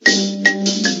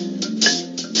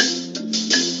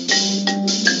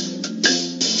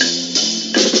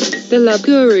The Love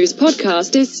Gurus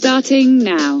podcast is starting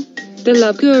now. The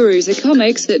Love Gurus are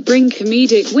comics that bring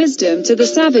comedic wisdom to the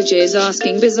savages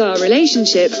asking bizarre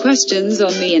relationship questions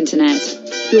on the internet.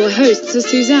 Your hosts are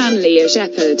Suzanne Leah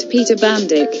Shepherd, Peter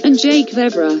Bandick, and Jake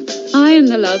Vebra. I am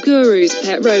the Love Gurus'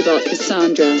 pet robot,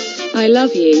 Cassandra. I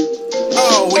love you.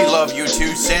 Oh, we love you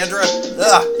too, Sandra.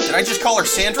 Did I just call her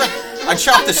Sandra? I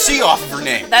chopped the C off of her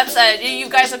name. That's you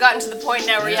guys have gotten to the point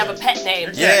now where you have a pet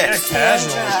name. Yeah,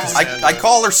 casual. I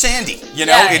call her Sandy. You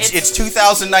know, Yeah, it's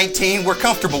 2019. We're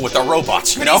comfortable with our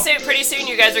robots. You know. Pretty soon,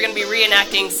 you guys are going to be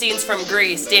reenacting scenes from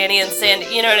Grease, Danny and Sandy.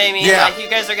 You know what I mean? Yeah. Like you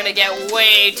guys are going to get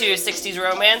way too 60s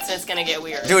romance, and it's going to get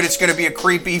weird. Dude, it's going to be a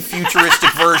creepy,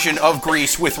 futuristic version of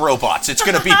Grease with robots. It's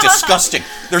going to be disgusting.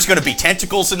 There's going to be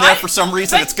tentacles in there for some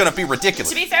reason. It's going to be ridiculous.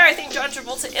 To be fair, I think John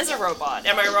Travolta is a robot.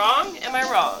 Am I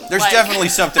wrong? There's definitely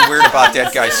something weird about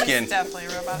that guy's skin. Definitely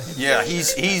a robot. Yeah,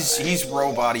 he's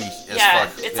robot-y as Yeah,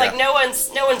 fuck. it's like no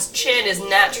one's chin is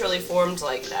naturally formed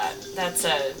like that. That's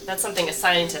something a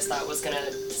scientist thought was gonna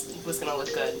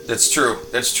look good. That's true.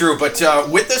 But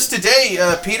with us today,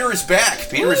 Peter is back.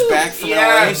 Peter is back from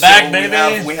LA. Back,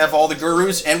 baby. We have all the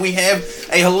gurus, and we have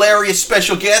a hilarious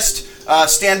special guest,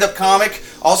 stand-up comic.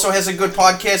 Also has a good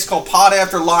podcast called Pod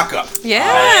After Lockup.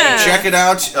 Yeah. Check it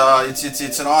out.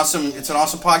 It's an awesome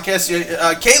podcast.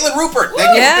 Caitlin Ruppert,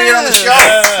 thank you for being on the show.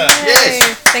 Yeah.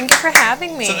 Yes. Thank you for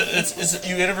having me. So is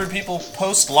you interview people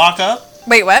post lockup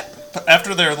Wait, what?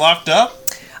 after they're locked up?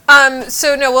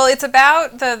 It's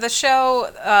about the show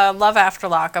Love After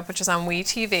Lockup, which is on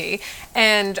WeTV,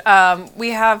 and we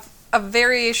have a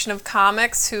variation of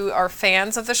comics who are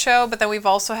fans of the show, but then we've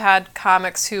also had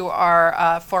comics who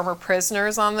are former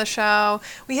prisoners on the show.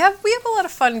 We have a lot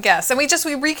of fun guests, and we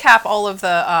recap all of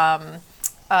the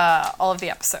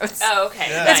episodes. Oh,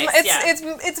 okay. Yeah. Nice.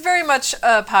 It's very much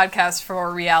a podcast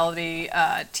for reality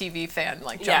TV fan,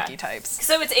 like junkie types.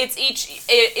 So is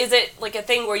it like a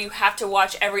thing where you have to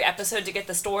watch every episode to get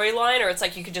the storyline, or it's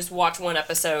like you could just watch one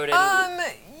episode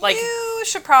and you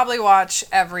should probably watch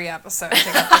every episode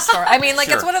to get the story. I mean,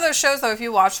 Sure. It's one of those shows, though, if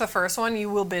you watch the first one, you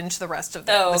will binge the rest of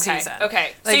the season.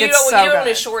 Okay. So Like, you it's don't want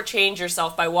good. to shortchange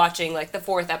yourself by watching like the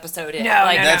fourth episode in. No,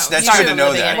 That's no. good to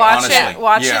know that, Watch honestly.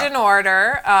 Watch Yeah. it in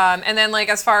order. And then,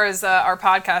 as far as our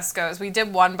podcast goes, we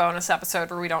did one bonus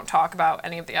episode where we don't talk about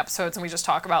any of the episodes, and we just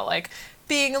talk about,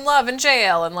 being in love in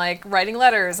jail and, writing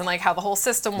letters and, how the whole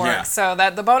system works. Yeah. So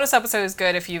that the bonus episode is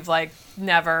good if you've,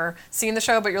 never seen the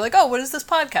show, but you're like, oh, what is this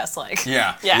podcast like?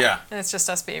 Yeah. And it's just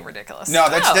us being ridiculous. No,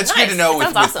 that's nice. good to know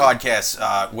with Sounds awesome. podcasts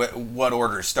what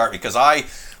order to start, because I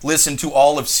listened to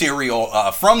all of Serial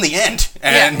from the end,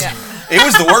 and it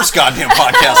was the worst goddamn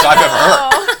podcast I've ever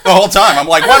heard. The whole time, I'm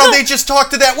like, why don't they just talk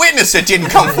to that witness that didn't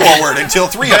come forward until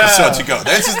 3 episodes ago?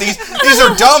 These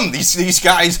are dumb. These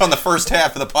guys on the first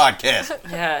half of the podcast.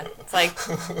 Yeah. It's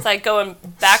like going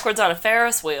backwards on a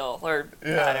Ferris wheel, or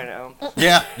I don't know.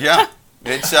 Yeah.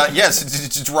 It's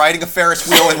it's riding a Ferris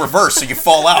wheel in reverse, so you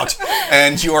fall out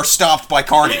and you are stomped by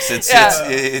carnies.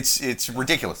 It's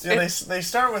ridiculous. Yeah, they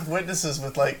start with witnesses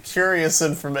with curious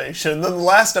information. Then the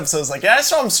last episode is like, yeah, I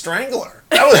saw him strangle her.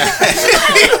 That was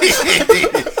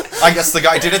I guess the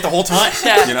guy did it the whole time.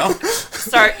 Yeah. You know.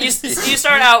 You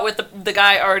start out with the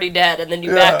guy already dead, and then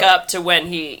you back up to when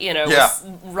he was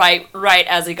right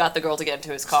as he got the girl to get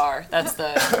into his car. That's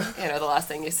the the last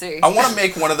thing you see. I want to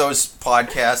make one of those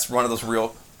podcasts, one of those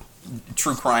real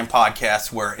true crime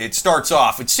podcasts where it starts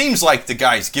off, it seems like the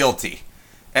guy's guilty,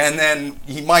 and then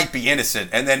he might be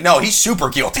innocent, and then no, he's super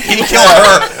guilty. He killed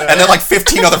her, and then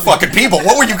 15 other fucking people.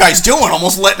 What were you guys doing?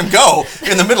 Almost letting him go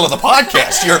in the middle of the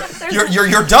podcast. You're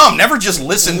dumb. Never just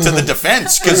listen to the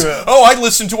defense, because I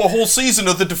listened to a whole season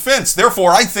of the defense,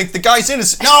 therefore I think the guy's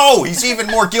innocent. No, he's even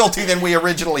more guilty than we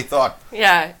originally thought.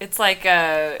 Yeah, it's like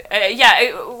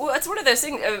it's one of those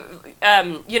things.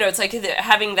 It's like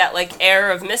having that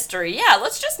air of mystery. Yeah,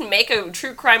 let's just make a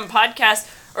true crime podcast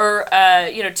or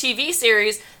TV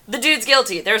series. The dude's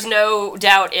guilty. There's no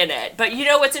doubt in it. But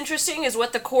what's interesting is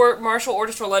what the court-martial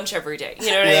orders for lunch every day. You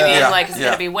know what I mean? Yeah. Is it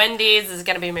going to be Wendy's? Is it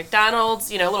going to be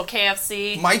McDonald's? A little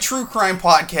KFC? My true crime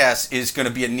podcast is going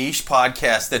to be a niche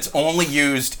podcast that's only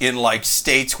used in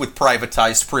states with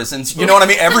privatized prisons. You know what I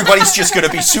mean? Everybody's just going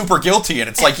to be super guilty, and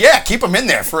it's keep them in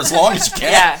there for as long as you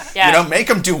can. Yeah. Make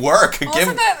them do work. Well,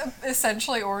 isn't that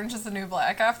essentially Orange is the New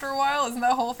Black after a while? Isn't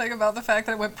that whole thing about the fact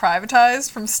that it went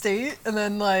privatized from state, and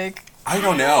then I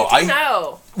don't know.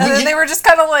 No. And then they were just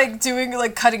kind of doing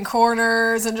cutting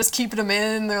corners and just keeping them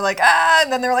in. They're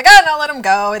and then they were no, let them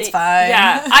go. It's fine.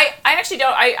 Yeah, I actually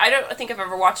don't. I don't think I've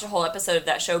ever watched a whole episode of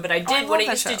that show, but I did when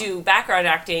I used to do background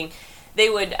acting. They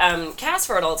would cast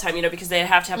for it all the time, because they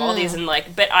have to have all these and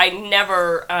but I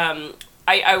never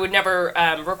I would never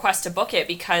request to book it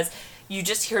because you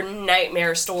just hear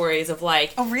nightmare stories of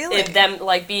like them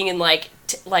like being in like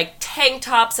tank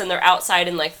tops and they're outside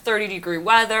in like 30-degree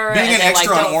weather. Being and an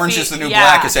extra on Orange is the New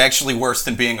Black is actually worse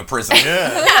than being a prisoner.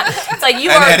 It's like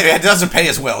and it doesn't pay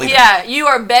as well either. Yeah, you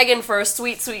are begging for a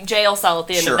sweet jail cell at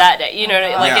the end of that day. You know,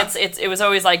 like it was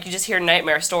always like you just hear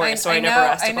nightmare stories. I never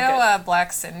asked to book it. I know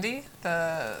Black Cindy.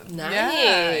 Nice.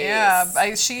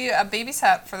 Yeah. She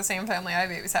babysat for the same family I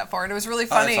babysat for, and it was really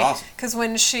funny because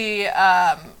when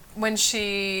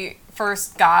she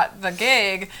first got the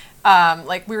gig.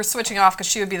 Like we were switching off because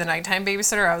she would be the nighttime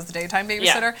babysitter, I was the daytime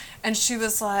babysitter, and she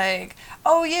was like,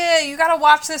 "Oh yeah, you gotta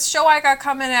watch this show I got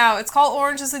coming out. It's called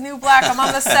Orange is the New Black. I'm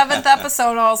on the 7th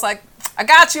episode." And I was like, "I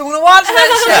got you. I'm gonna watch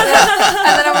that shit."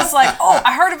 And then I was like, "Oh,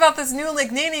 I heard about this new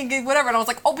like nanny gig, whatever." And I was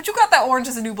like, "Oh, but you got that Orange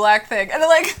is the New Black thing." And then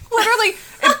like literally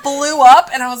it blew up,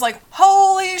 and I was like,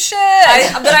 "Holy shit!"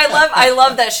 But I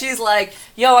love that she's like,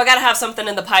 "Yo, I gotta have something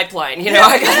in the pipeline. You know,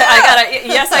 I gotta.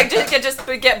 Yes, I could just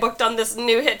get booked on this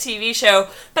new hit TV show,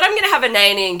 but I'm gonna have a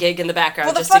nannying gig in the background."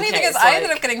 Well, the funny thing is, I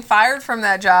ended up getting fired from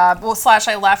that job. Well, /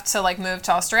 I left to like move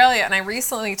to Australia, and I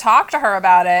recently talked to her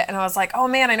about it, and I was like, "Oh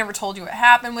man, I never told you what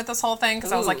happened with this whole thing,"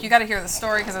 because I was like, "You got to hear the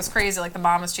story," because it was crazy. Like the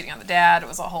mom was cheating on the dad. It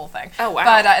was a whole thing. Oh wow!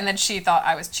 But and then she thought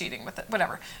I was cheating with it.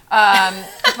 Whatever.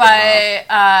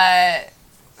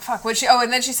 Fuck, would she? Oh,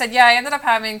 and then she said, "Yeah, I ended up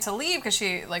having to leave because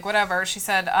she, like, whatever." She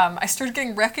said, "I started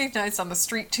getting recognized on the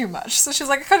street too much." So she's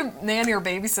like, "I couldn't nanny or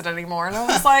babysit anymore." And I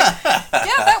was like,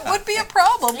 "Yeah, that would be a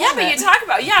problem." Yeah, but you talk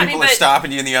about people are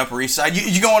stopping you in the Upper East Side.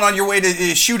 You going on your way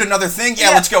to shoot another thing? Yeah,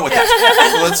 let's go with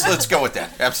that. let's go with that.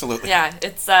 Absolutely. Yeah,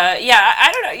 it's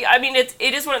I don't know. I mean, it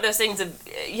is one of those things of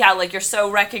like you're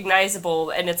so recognizable,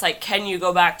 and it's like, can you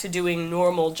go back to doing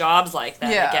normal jobs like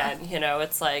that again? You know,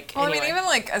 it's like. Well, anyway. I mean, even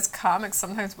like as comics,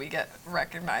 sometimes we get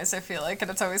recognized, I feel like, and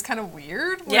it's always kind of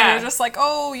weird. You're just like,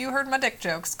 "Oh, you heard my dick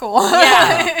jokes, cool."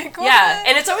 Yeah. Like,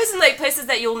 And it's always in like places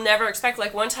that you'll never expect.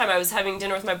 Like one time I was having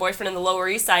dinner with my boyfriend in the Lower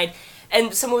East Side,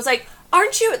 and someone was like,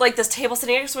 "Aren't you," like this table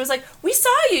sitting next to me was like, "We saw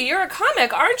you, you're a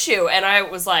comic, aren't you?" And I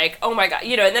was like, "Oh my God,"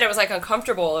 you know, and then it was like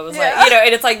uncomfortable. It was like, you know,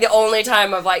 and it's like the only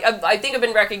time I've like, I think I've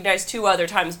been recognized 2 other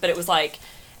times, but it was like,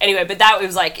 anyway, but that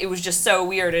was like, it was just so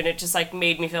weird, and it just like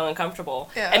made me feel uncomfortable.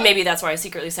 Yeah. And maybe that's why I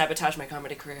secretly sabotaged my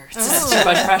comedy career. It's just too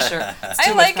much pressure.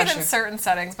 I like it in certain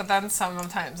settings, but then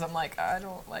sometimes I'm like, I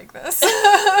don't like this. It's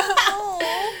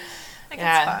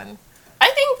fun.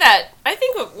 I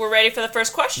think we're ready for the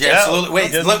first question. Yeah, absolutely.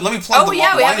 Wait, let me plug the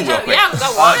wine real quick. Yeah, we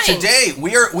got wine. Today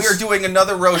we are doing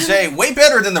another rosé, way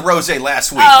better than the rosé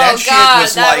last week.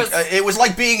 It was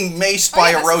like being maced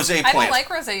by a rosé plant. I don't like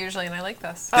rosé usually, and I like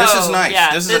this. This is nice.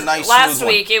 Yeah, this is a nice. Last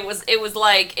week it was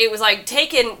like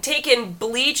taking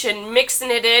bleach and mixing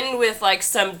it in with like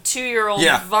some 2-year-old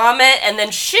vomit, and then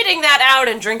shitting that out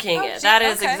and drinking it. That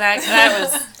is exactly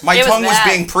that was. My tongue was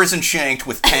being prison shanked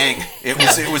with tang. It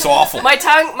was awful. My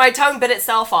tongue bit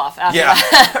itself off after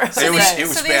that. it was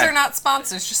so bad. these are not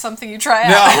sponsors, just something you try out.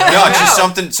 No, it's just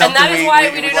something and that is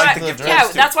why we do like not. to give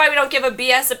that's why we don't give a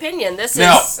BS opinion. This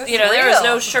is there is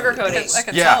no sugarcoating. I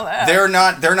could tell that.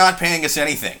 They're not paying us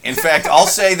anything. In fact, I'll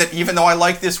say that even though I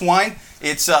like this wine,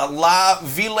 it's La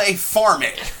Ville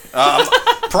Farme.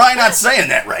 Probably not saying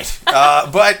that right,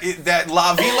 but that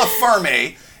La Ville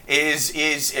Farme is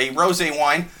a rosé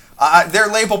wine. Their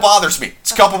label bothers me.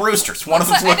 It's a couple roosters. One of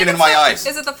them's looking in my eyes.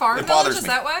 Is it the farm it bothers village?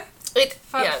 me. Is that why? Ville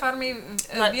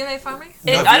Farme?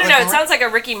 I don't know. It sounds like a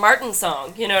Ricky Martin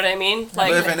song. You know what I mean?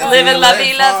 Like Living La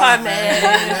Villa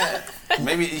Farme.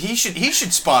 Maybe he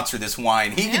should sponsor this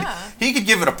wine. He could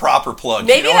give it a proper plug.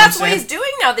 Maybe you know that's what he's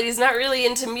doing now that he's not really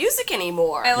into music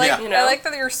anymore. I like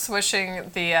that you're swishing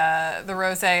the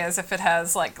rosé as if it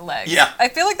has like legs. Yeah. I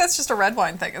feel like that's just a red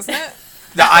wine thing, isn't it?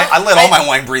 No, I let all my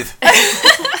wine breathe.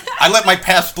 I let my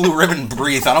Pabst Blue Ribbon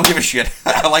breathe. I don't give a shit.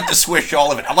 I like to swish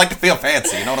all of it. I like to feel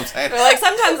fancy. You know what I'm saying? Like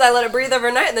sometimes I let it breathe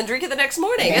overnight and then drink it the next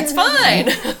morning. It's fine.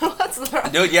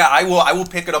 Dude, yeah, I will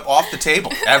pick it up off the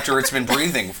table after it's been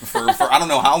breathing for I don't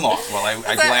know how long. Well,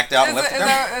 I blacked out and left it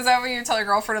there. Is that when you tell your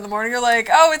girlfriend in the morning? You're like,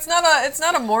 oh, it's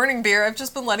not a morning beer. I've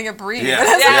just been letting it breathe. Yeah. It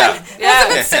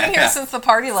hasn't been sitting here since the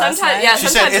party last night. Yeah, she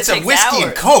said it's a whiskey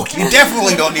and Coke. You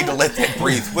definitely don't need to let that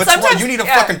breathe. What's wrong? You need a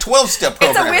fucking 12-step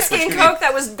program. It's a whiskey and Coke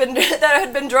that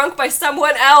had been drunk by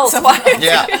someone else.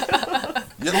 Yeah.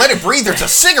 You let it breathe. There's a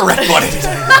cigarette butt in it.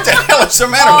 What the hell is the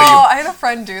matter with you? I had a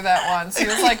friend do that once. He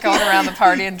was like going around the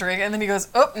party and drinking, and then he goes,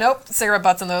 "Oh, nope, cigarette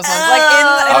butts in those ones." Like in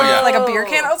like a beer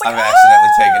can. I was like, I've accidentally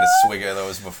taken a swig of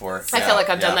those before. I feel like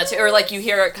I've done that too. Or like you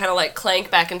hear it kind of like clank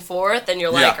back and forth, and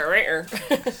you're like,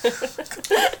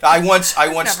 I once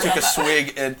took a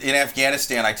swig in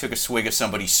Afghanistan. I took a swig of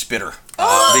somebody's spitter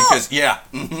because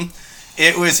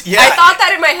It was, yeah. I thought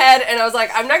that in my head, and I was like,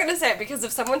 I'm not going to say it because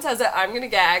if someone says it, I'm going to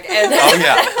gag. And Oh,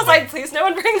 yeah. I was like, please no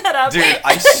one bring that up. Dude,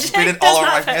 I spit it all over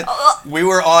my head. We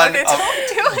were on... Dude,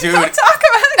 dude, don't talk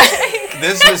about it.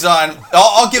 this was on...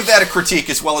 I'll give that a critique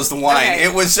as well as the wine. Okay.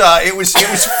 It was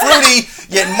fruity,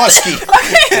 yet musky.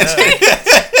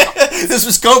 This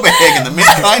was Copenhagen, the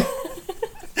mint-kind.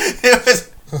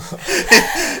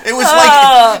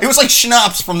 It was like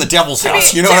schnapps from the devil's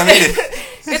house. You know what I mean?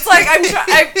 It's like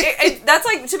that's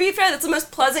like, to be fair, that's the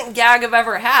most pleasant gag I've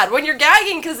ever had. When you're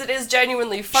gagging because it is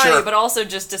genuinely funny, Sure. but also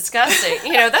just disgusting.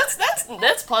 You know,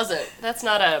 that's pleasant. That's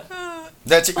not a.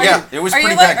 Yeah, it was Are pretty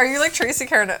you like bad. are you like Tracy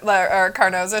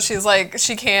Carnoza? She's like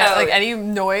she can't like any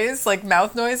noise, like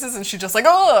mouth noises, and she just like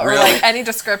or Really? like any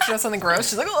description of something gross.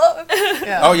 She's like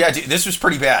yeah. Oh yeah, dude, this was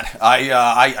pretty bad.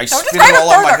 I spit describe it it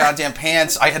all over my further. goddamn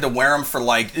pants. I had to wear them for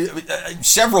like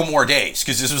several more days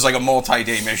because this was like a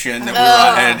multi-day mission that we were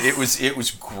on, and it was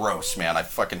gross, man. I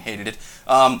fucking hated it.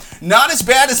 Not as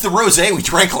bad as the rosé we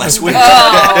drank last week.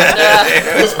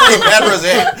 It was pretty bad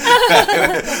rosé.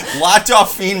 La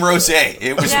Dauphine rosé.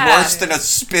 It was Yeah. worse than a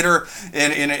spitter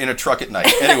in a truck at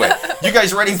night. Anyway, you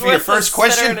guys ready for your first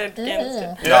question?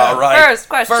 All right. First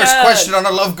question. First question on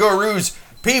the Love Gurus.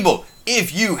 People,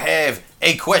 if you have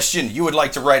a question you would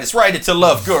like to write us, write it to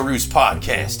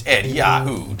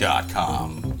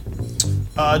lovegurus.podcast@yahoo.com.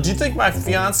 Do you think my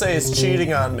fiance is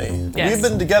cheating on me? Yes. We've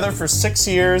been together for 6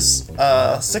 years.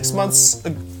 6 months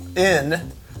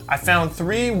in, I found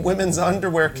 3 women's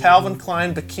underwear Calvin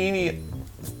Klein bikini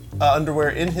underwear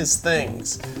in his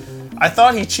things. I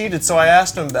thought he cheated, so I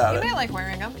asked him about it. I like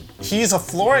wearing them. He's a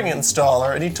flooring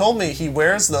installer, and he told me he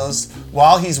wears those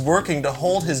while he's working to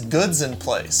hold his goods in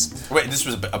place. Wait, this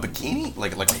was a bikini?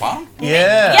 Like a bottom?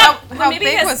 Yeah. Yeah, How maybe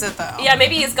big he has- was it though? Yeah,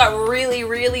 maybe he's got really,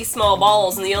 really small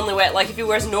balls, and the only way, like if he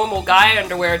wears normal guy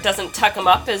underwear, it doesn't tuck him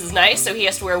up as nice, so he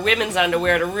has to wear women's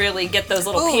underwear to really get those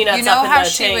little Ooh, peanuts you know up in how the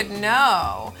she tank. would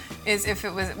know is if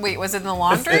it was was it in the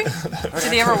laundry?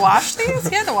 Did he ever wash these?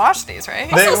 He had to wash these, right?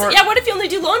 They Also, were- yeah, what if you only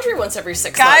do laundry once every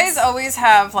 6 Guys months? always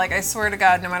have, like, I swear to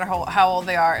God, no matter how old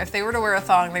they are, if they were to wear a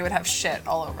thong, they would have shit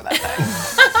all over that thing.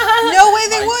 No way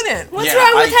they wouldn't. What's Yeah,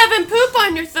 wrong with having poop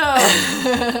on your thumb?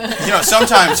 You know,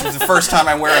 sometimes the first time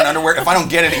I wear an underwear, if I don't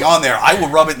get any on there, I will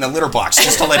rub it in the litter box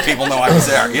just to let people know I was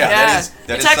there. Yeah, that is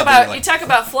you something you talk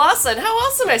about flossing. How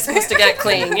else am I supposed to get it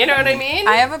clean? You know what I mean?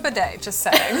 I have a bidet, just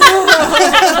saying.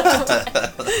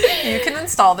 You can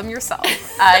install them yourself.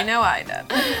 I know I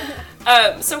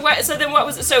did. So then what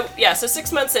was it? So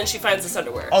 6 months in, she finds this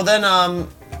underwear. Oh, then,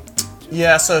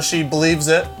 yeah, so she believes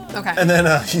it. Okay. And then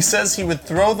he says he would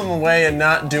throw them away and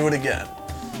not do it again.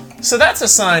 So that's a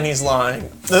sign he's lying.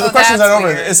 The question's that's not over.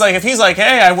 weird. It's like if he's like,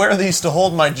 hey, I wear these to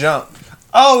hold my junk.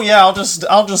 Oh yeah, I'll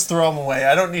just throw them away.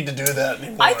 I don't need to do that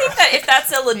anymore. I think that if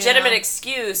that's a legitimate Yeah.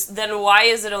 excuse, then why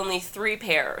is it only 3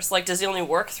 pairs? Like, does he only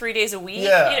work 3 days a week?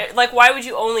 Yeah. You know, like, why would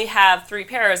you only have 3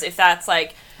 pairs if that's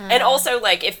like... And also,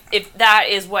 like, if that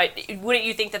is what... Wouldn't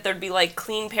you think that there'd be, like,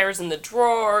 clean pairs in the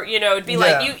drawer? You know, it'd be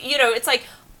like, Yeah. you know, it's like...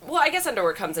 Well, I guess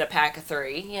underwear comes in a pack of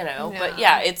 3, you know. Yeah. But,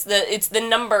 yeah, it's the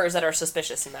numbers that are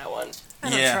suspicious in that one. I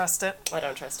don't Yeah. trust it. I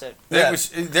don't trust it. Yeah.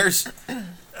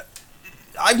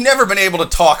 I've never been able to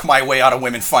talk my way out of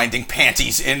women finding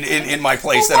panties in my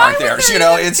place that Why aren't would theirs. there You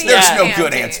know, even there's be no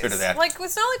good panties? answer to that. Like,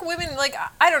 it's not like women, like,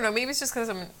 I don't know, maybe it's just because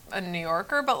I'm a New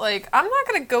Yorker, but, like, I'm not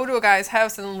going to go to a guy's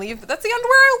house and leave. That's the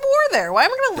underwear I wore there. Why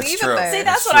am I going to That's leave true. it there? See,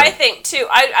 that's That's what true. I think too.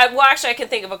 Well, actually, I can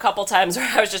think of a couple times where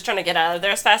I was just trying to get out of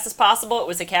there as fast as possible. It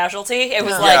was a casualty. It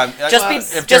was like Yeah, just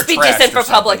if be they're trashed decent or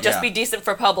for public. something, Just yeah. be decent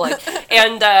for public.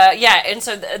 And and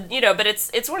so you know, but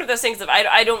it's one of those things that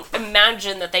I don't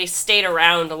imagine that they stayed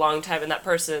around a long time in that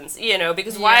person's, you know,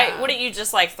 because why Yeah. wouldn't you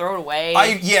just like throw it away?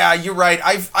 Yeah, you're right.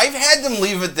 I've had them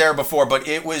leave it there before, but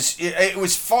it was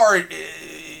far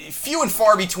few and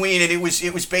far between, and it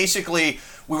was basically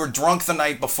we were drunk the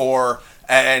night before.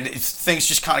 And things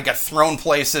just kind of got thrown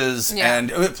places, Yeah.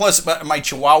 and plus my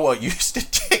Chihuahua used to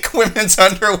take women's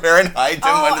underwear and hide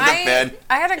them under the bed.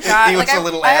 I had a guy. He was like, a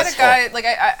little I had a asshole. guy. Like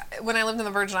I when I lived in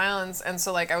the Virgin Islands, and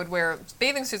so like I would wear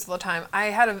bathing suits all the time. I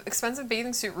had an expensive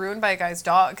bathing suit ruined by a guy's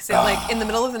dog because it like in the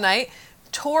middle of the night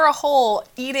tore a hole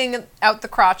eating out the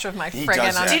crotch of my He friggin'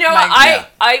 does that. Do you know my- what?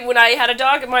 I when I had a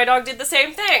dog, my dog did the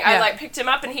same thing. I Yeah. like picked him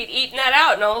up and he'd eaten that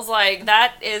out, and I was like,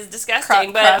 that is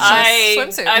disgusting. Crotch But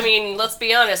swimsuit. I mean, let's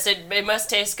be honest, it must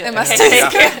taste good. It must okay?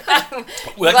 taste good. I'm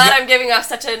Well, glad yeah. I'm giving off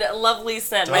such a lovely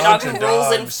scent. My Dogs dog and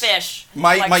rolls in dogs. fish.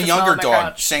 My likes to smell younger my dog,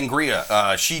 crotch.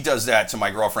 Sangria, she does that to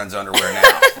my girlfriend's underwear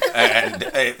now.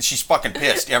 And she's fucking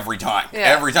pissed every time. Yeah.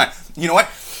 Every time. You know what?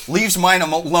 leaves mine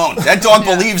alone. That dog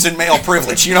believes in male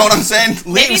privilege. You know what I'm saying?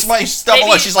 Leaves my stuff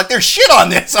alone. She's like, there's shit on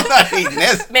this. I'm not eating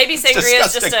this. Maybe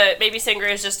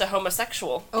Sangria is just a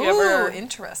homosexual. Oh,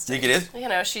 interesting. Think it is? You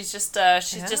know, she's just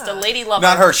a lady lover.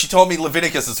 Not her. She told me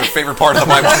Leviticus is her favorite part of the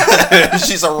Bible.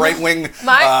 She's a right-wing,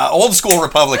 old school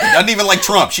Republican. Doesn't even like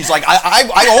Trump. She's like,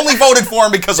 I only voted for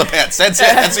him because of pets. That's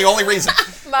it. That's the only reason.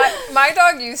 My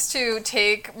dog used to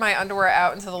take my underwear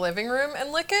out into the living room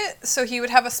and lick it, so he would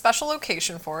have a special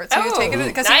location for it. So he would take it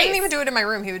because he didn't even do it in my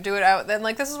room. He would do it out. Then,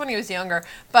 like, this is when he was younger.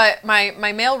 But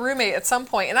my male roommate at some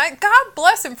point, and God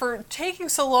bless him for taking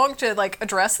so long to like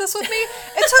address this with me.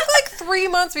 It took like 3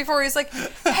 months before he's like,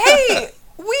 "Hey,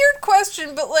 weird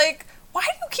question, but like, why do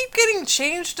you keep getting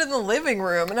changed in the living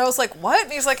room?" And I was like, what?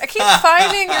 And he's like, I keep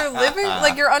finding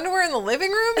your underwear in the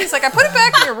living room. He's like, I put it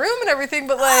back in your room and everything,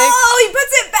 but like... Oh, he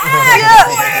puts it back!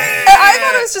 Yeah. And I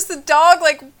thought it was just the dog,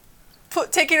 like,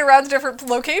 taking it around to different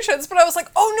locations, but I was like,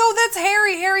 oh no, that's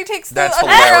Harry. Harry takes the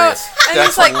underwear hilarious. out. And That's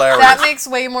he's like, hilarious. that makes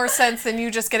way more sense than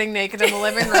you just getting naked in the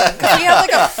living room. Because he had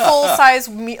like a full-size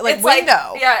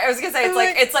window. I was gonna say,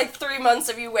 it's like 3 months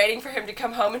of you waiting for him to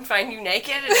come home and find you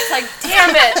naked, and it's like,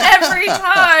 damn it, every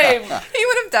time. He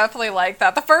would have definitely liked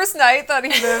that. The first night that he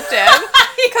moved in,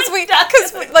 because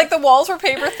like the walls were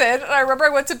paper thin, and I remember I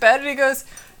went to bed and he goes,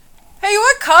 "Hey, you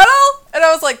want cuddle?" And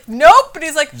I was like, "Nope." And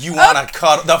he's like, "You want to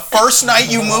cuddle?" The first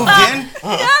night you moved in?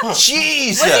 Yeah.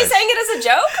 Jesus. Was he saying it as a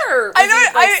joke, or was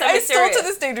I still to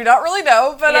this day do not really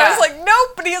know, but I was like,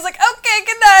 "Nope." And he was like, "Okay,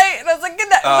 good night." And I was like, "Good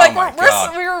night." Oh like my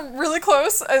God. we were really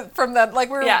close from that. Like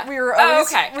we were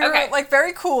always we were like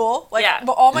very cool. Like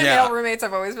all my male roommates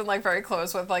I've always been like very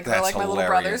close with. Like they're like my little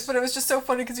brothers. But it was just so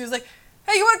funny because he was like,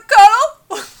 "Hey, you want to cuddle?"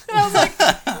 And I was like,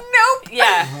 "Nope."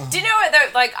 Yeah. Do you know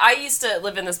what? Like, I used to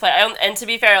live in this place, and to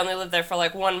be fair, I only lived there for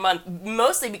like 1 month,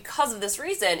 mostly because of this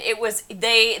reason. It was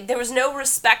there was no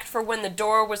respect for when the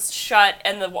door was shut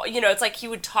and the wall. You know, it's like he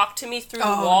would talk to me through the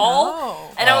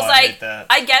wall, and I was like,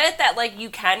 I get it that like you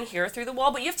can hear through the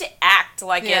wall, but you have to act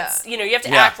like it's you have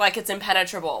to act like it's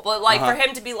impenetrable. But like for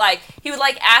him to be like, he would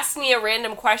like ask me a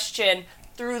random question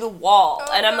through the wall,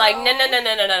 and I'm like, no.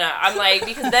 I'm like,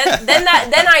 because then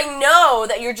I know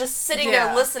that you're just sitting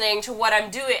there listening to what I'm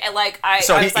doing, and like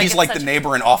he's like the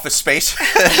neighbor in Office Space.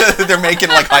 They're making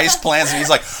like heist plans, and he's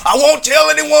like, "I won't tell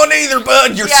anyone either,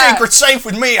 bud. Your secret's safe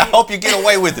with me. I hope you get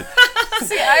away with it."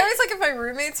 See, I always like if my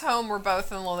roommate's home, we're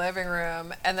both in the living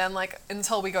room, and then like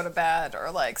until we go to bed,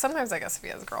 or like sometimes I guess if he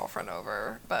has a girlfriend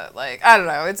over, but like I don't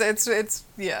know, it's I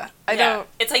don't.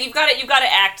 It's like you've got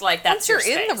to act like that's once you're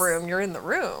your in space. the room, you're in the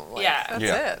room. Like, that's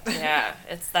it. Yeah,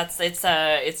 it's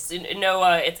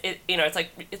like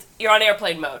you're on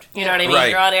airplane mode. You know what I mean? Right.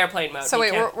 You're on airplane mode. So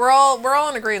wait, we're all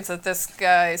in agreement that this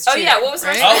guy's cheating. Oh yeah, what was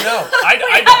right? right? Oh no, I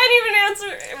haven't even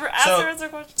answered her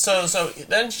question. So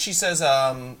then she says,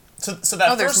 so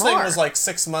that first thing was like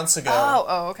 6 months ago.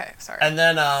 Oh, okay, sorry. And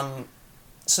then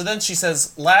so then she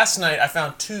says, last night I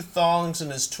found 2 thongs in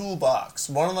his toolbox.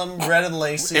 One of them red and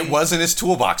lacy. It was in his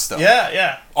toolbox, though.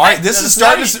 Yeah. All right,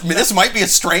 this might be a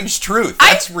strange truth.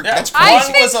 That's crazy.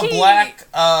 One was a black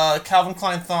Calvin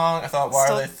Klein thong. I thought, why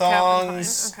are they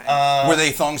thongs? Okay. Were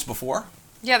they thongs before?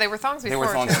 Yeah, they were thongs before. They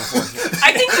were thongs before.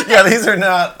 I think. These are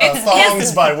not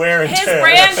thongs by wear and tear.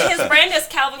 His brand is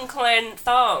Calvin Klein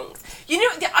thongs. You know,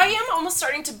 I am almost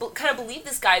starting to kind of believe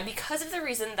this guy because of the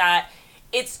reason that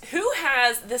it's who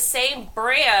has the same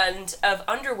brand of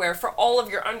underwear for all of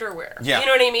your underwear. Yeah. You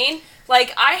know what I mean?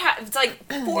 Like, it's like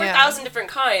 4,000 different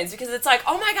kinds because it's like,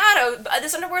 oh my God,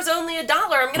 this underwear is only $1.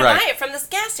 I'm going to buy it from this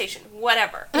gas station.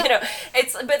 Whatever. You know,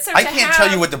 I can't tell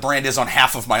you what the brand is on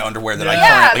half of my underwear that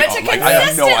I currently own. Like, I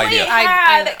have no idea.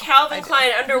 That Calvin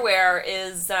Klein underwear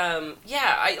is, I'm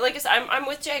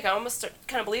with Jake. I almost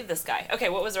kind of believe this guy. Okay,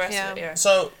 what was the rest of it? Yeah.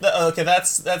 So,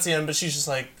 that's the end, but she's just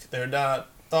like,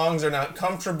 thongs are not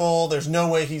comfortable. There's no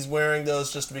way he's wearing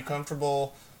those just to be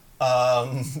comfortable.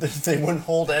 They wouldn't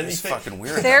hold anything. It's fucking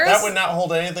weird. That would not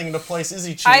hold anything into place. Is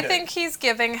he cheating? I think he's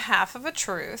giving half of a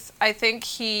truth. I think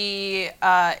he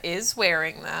is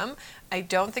wearing them. I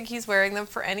don't think he's wearing them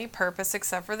for any purpose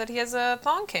except for that he has a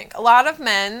thong kink. A lot of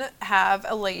men have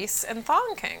a lace and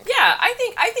thong kink. Yeah, I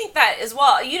think that as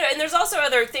well. You know, and there's also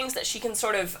other things that she can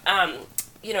sort of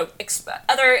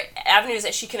other avenues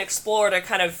that she can explore to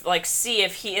kind of like see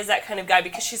if he is that kind of guy,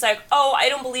 because she's like, oh, I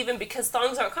don't believe him because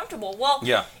thongs aren't comfortable. Well,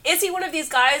 is he one of these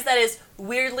guys that is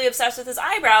weirdly obsessed with his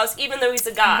eyebrows even though he's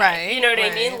a guy? Right. You know what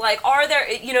I mean? Like, are there,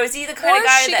 is he the kind of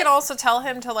guy she can also tell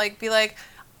him to like be like,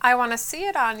 I want to see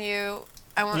it on you.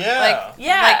 I want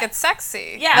like it's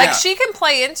sexy. Yeah. Like she can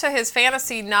play into his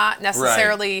fantasy, not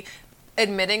necessarily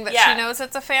admitting that Yeah. she knows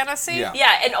it's a fantasy. Yeah.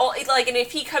 Yeah, and and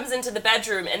if he comes into the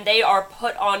bedroom and they are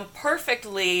put on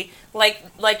perfectly,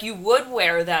 like you would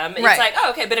wear them, it's Right. like, oh,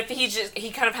 okay. But if he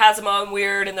kind of has them on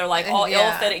weird and they're like all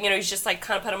Yeah. ill-fitting, he's just like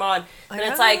kind of put them on, and Like,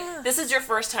 it's like, this is your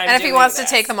first time. And if he doing wants to this.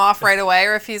 take them off right away,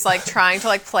 or if he's like trying to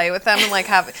like play with them and like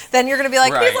have, then you're gonna be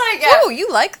like, Right. He's like, "Oh, you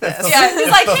like this?" yeah, he's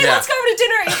like, hey, Yeah. let's go over to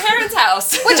dinner at your parents'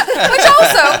 house. Which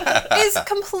also is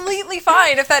completely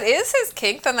fine. If that is his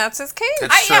kink, then that's his kink.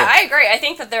 It's true. I agree. I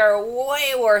think that there are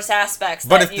way worse aspects.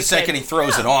 But that if the you second can- he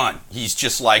throws it on, he's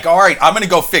just like, all right, I'm going to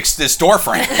go fix this door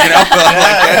frame. You know?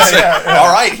 That's it.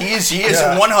 All right, he is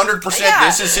 100%, Yeah.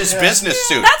 this is his business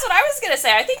suit. That's what I was going to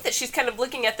say. I think that she's kind of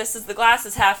looking at this as the glass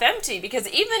is half empty, because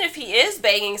even if he is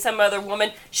banging some other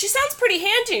woman, she sounds pretty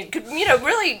handy. Could,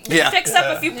 really fix up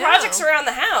a few projects around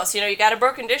the house. You got a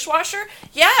broken dishwasher?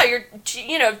 Yeah, you're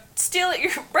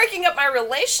breaking up my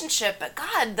relationship, but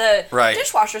God, the Right.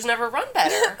 dishwasher's never run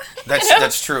better.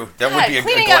 That's true. That would be a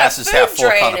cleaning out glass is half full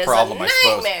kind of problem, is I a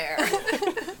suppose.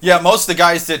 nightmare. Yeah, most of the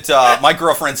guys that my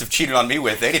girlfriends have cheated on me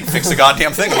with, they didn't fix a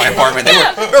goddamn thing in my apartment. They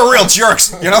were real jerks,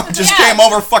 just came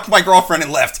over, fucked my girlfriend,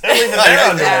 and left. Leaving their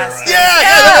underwear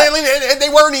around. They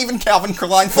weren't even Calvin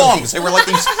Klein thongs. They were like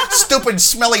these stupid,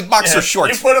 smelly boxer You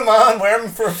shorts. put them on, wear them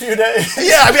for a few days.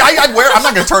 Yeah, I mean, I'd wear. I'm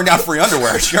not going to turn down free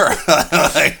underwear. Sure,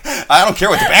 I don't care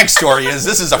what the backstory is.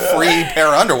 This is a free pair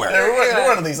of underwear. We're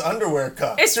one of these underwear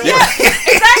cups.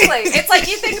 Exactly. It's like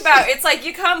you think about it's like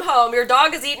you come home, your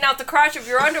dog is eating out the crotch of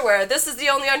your underwear. This is the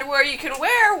only underwear you can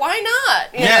wear. Why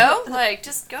not? You know? Like,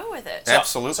 just go with it.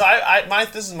 Absolutely. So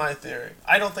this is my theory.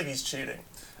 I don't think he's cheating.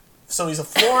 So he's a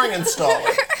flooring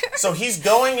installer. So he's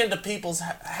going into people's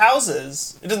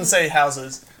houses. It doesn't say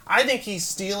houses. I think he's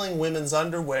stealing women's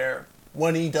underwear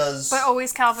when he does But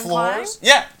always Calvin floors. Klein?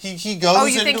 Yeah, he goes. Oh,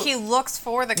 you into, think he looks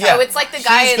for the Yeah. Oh, it's like the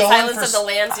guy She's in going Silence for of the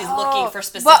Lambs. He's looking for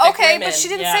specific But okay, women. but she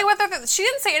didn't Yeah. say whether she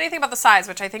didn't say anything about the size,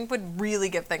 which I think would really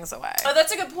give things away. Oh,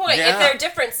 that's a good point. Yeah. If they're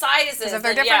different sizes, If they're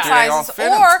then different Yeah, they all sizes,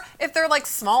 fit 'em. or if they're like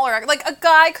smaller, like a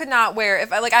guy could not wear.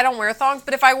 If I don't wear thongs,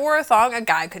 but if I wore a thong, a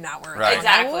guy could not wear a Right. thong.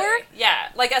 I Exactly. wore- Yeah,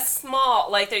 like a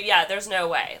small, there's no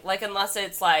way. Like, unless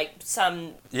it's like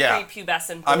some Yeah.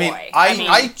 prepubescent boy. I mean,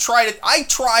 I tried it. I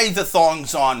try the thongs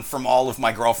on from all of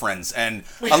my girlfriends, and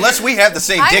unless we have the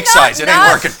same dick size, it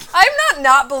ain't working. I'm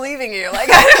not believing you. Like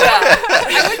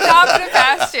I would not put it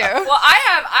past you. Well,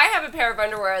 I have a pair of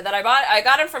underwear that I bought. I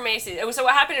got them from Macy's. So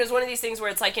what happened is one of these things where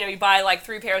it's like, you buy like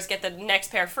 3 pairs, get the next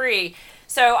pair free.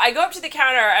 So I go up to the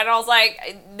counter and I was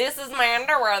like, this is my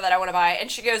underwear that I want to buy.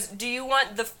 And she goes, do you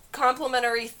want the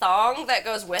complimentary thong that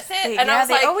goes with it? And yeah, I was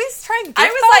they like, always try and give I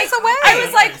was thongs away. I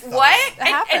was like, Thong. what?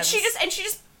 That And she happens.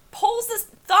 just pulls this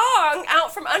thong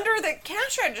out from under the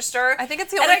cash register. I think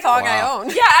it's the and only I go, thong I own.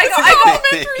 Yeah, I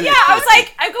go, yeah, I was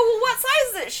like, well, what size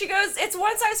is it? She goes, it's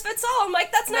one size fits all. I'm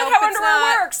like, that's not Nope, how it's underwear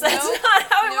not. works. That's Nope. not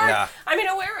how it works. Yeah. I mean,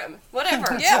 I wear them.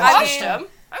 Whatever. Yeah, I I washed mean- them.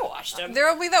 I washed them.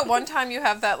 There will be that one time you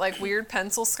have that like weird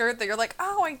pencil skirt that you're like,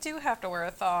 oh, I do have to wear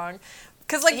a thong.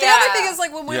 Because like the Yeah. other thing is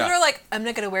like when women Yeah. are like, I'm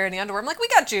not gonna wear any underwear. I'm like, we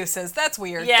got juices. That's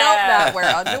weird. Yeah. Don't not wear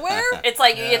underwear. It's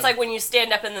like when you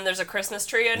stand up and then there's a Christmas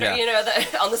tree under, Yeah.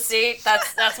 on the seat.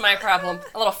 That's my problem.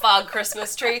 A little fog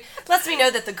Christmas tree lets me know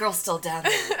that the girl's still down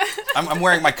there. I'm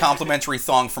wearing my complimentary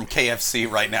thong from KFC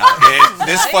right now.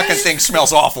 This fucking thing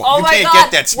smells awful. Oh You my can't God!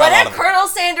 get that smell What out if of it. Colonel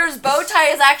Sanders' bow tie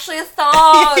is actually a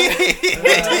thong?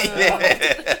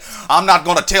 I'm not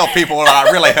going to tell people what I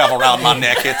really have around my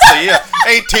neck. It's the year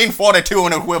 1842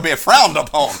 and it will be frowned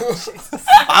upon.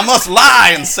 I must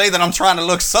lie and say that I'm trying to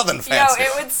look Southern Yo, fancy.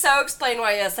 it would so explain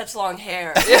why he has such long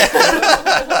hair.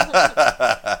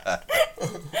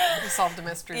 We solved a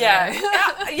mystery. Yeah. today.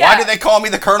 Yeah. Why do they call me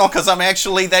the Colonel? Because I'm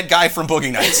actually that guy from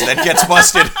Boogie Nights that gets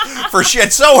busted for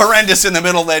shit so horrendous in the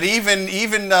middle that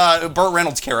even Burt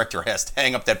Reynolds' character has to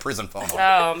hang up that prison phone.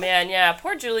 Oh man, yeah.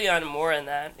 Poor Julianne Moore in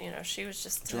that. She was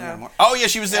just. Oh yeah,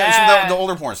 she was Yeah. the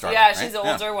older porn star. Yeah, right? she's the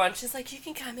older one. She's like, you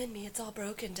can come in me. It's all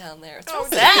broken down there. It's Oh,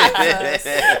 so sad.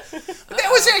 That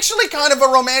was actually kind of a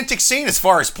romantic scene as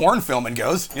far as porn filming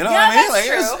goes. You know Yeah, what I mean? that's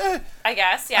It was, true. I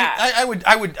guess, yeah.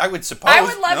 I would suppose. I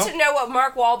would love no? to know what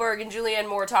Mark Wahlberg and Julianne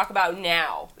Moore talk about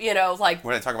now. Like.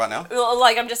 What did I talk about now?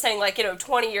 Like, I'm just saying,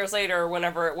 20 years later or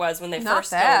whenever it was when they Not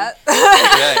first that.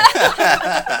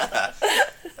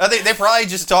 They probably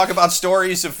just talk about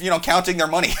stories of counting their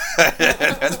money.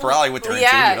 That's probably what they're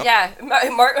Yeah, into. yeah.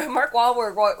 Mark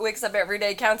Wahlberg wakes up every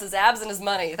day, counts his abs and his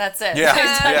money. That's it. Yeah,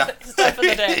 He's done, yeah. he's done for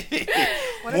the day.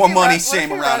 What if More he money, what same if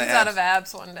he amount of runs out abs. of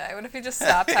abs one day? What if he just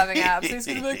stops having abs? He's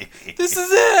gonna be like, this is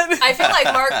it. I feel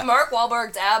like Mark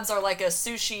Wahlberg's abs are like a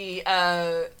sushi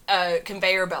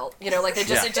conveyor belt. You know, like it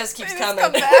just keeps coming.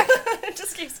 come back. It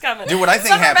just keeps coming. Dude, what I think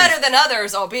Some are happens- better than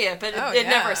others, albeit, but it yeah.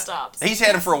 never stops. He's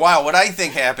had him for a while. What I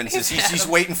think happens is he's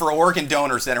waiting for organ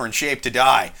donors that are in shape to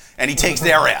die, and he takes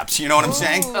their abs. You know what I'm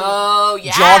saying? Oh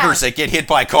yeah. Joggers that get hit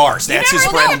by cars. That's his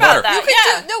never bread know and butter. about that. You could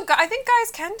Yeah. I think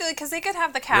guys can do it because they could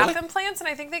have the calf Really? implants, and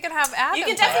I think they could have ab You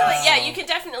can implants. definitely, you can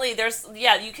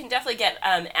definitely get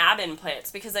ab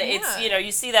implants because it's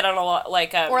you see that on a lot or not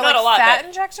like a lot, fat but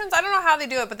injections. I don't know how they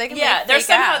do it, but they can. yeah, make there's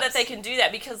fake somehow abs. that they can do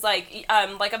that because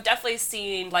I've definitely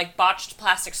seen like botched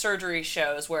plastic surgery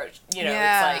shows where it's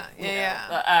like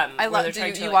I where love. they're Do trying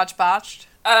you, to, you like- watch Botched?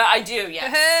 I do,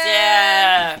 yes.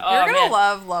 Yeah. Oh, You're gonna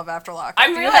man. love After Lockup.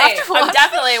 I'm You have to I'm watch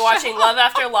definitely watching Love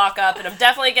After Lockup, and I'm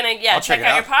definitely gonna I'll check check it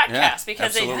out your out. podcast Yeah,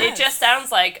 because absolutely. it just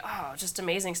sounds like just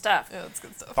amazing stuff. Yeah, that's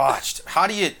good stuff. Botched. How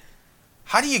do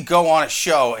you go on a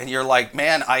show and you're like,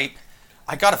 man, I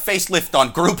got a facelift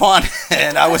on Groupon,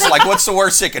 and I was like, what's the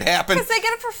worst that could happen? Because they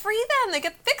get it for free. Then they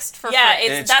get fixed for Yeah, free.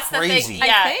 It's that's crazy. the thing.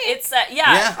 Yeah, I think. it's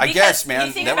Yeah, I because guess, man.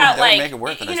 You think That would- about that would like make it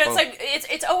worth it, I it's suppose. like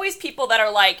it's always people that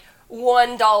are like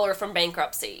 $1 from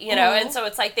bankruptcy, Mm-hmm. and so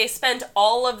it's like they spend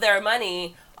all of their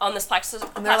money on this plastic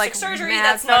like, surgery mad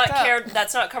that's not fucked up.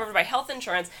 that's not covered by health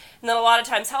insurance, and then a lot of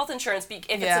times health insurance, if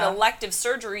it's Yeah. an elective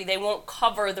surgery, they won't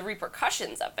cover the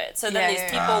repercussions of it. So then Yeah, these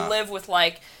yeah, people yeah. live with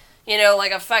like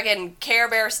a fucking Care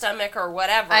Bear stomach or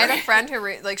whatever. I had a friend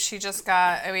who she just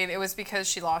got. I mean, it was because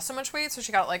she lost so much weight, so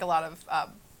she got like a lot of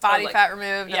body like- fat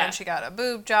removed, and yeah. then she got a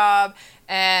boob job,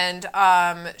 and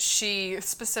she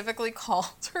specifically called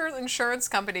her insurance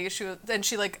company.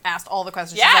 She like asked all the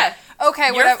questions. Yeah. She's like, okay,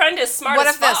 Your what if, friend is smart What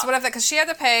as if this? fuck. What if that? Because she had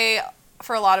to pay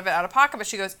for a lot of it out of pocket, but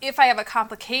she goes, if I have a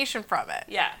complication from it,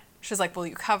 Yeah. she's like, will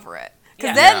you cover it?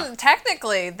 Because Yeah. then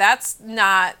technically that's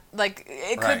not like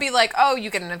it could Right. be like, oh, you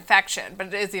get an infection, but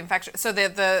it is the infection. So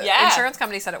the Yeah. insurance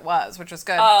company said it was, which was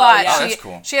good. Oh, but yeah. Oh, she that's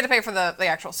cool. she had to pay for the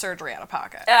actual surgery out of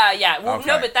pocket. Yeah. Well, Okay.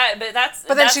 no, but that's. But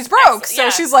then that's she's broke, so yeah.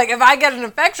 she's like, if I get an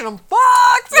infection, I'm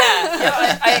fucked.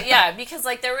 Yeah, because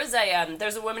like there's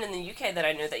a woman in the UK that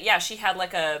I knew that she had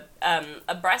like a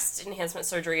breast enhancement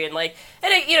surgery and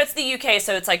it's the UK,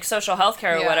 so it's like social health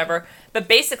care or Yeah. whatever. But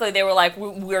basically they were like,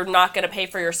 we're not going to pay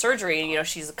for your surgery, and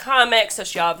she's a comic, so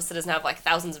she obviously doesn't have like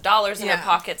thousands of dollars in her Yeah.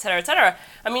 pocket, et cetera, et cetera.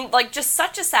 I mean, like just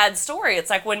such a sad story. It's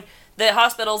like when the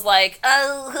hospital's like,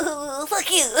 oh, fuck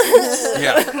you.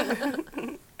 Yeah.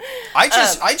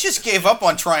 I just gave up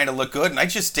on trying to look good, and I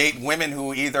just date women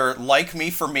who either like me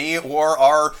for me or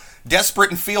are desperate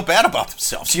and feel bad about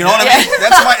themselves. You know what I mean?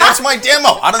 That's my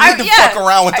demo. I don't need to fuck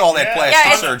around with all that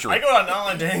plastic surgery. I go on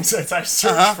online dating sites. I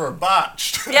search for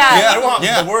botched. Yeah. I want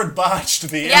Yeah. the word botched to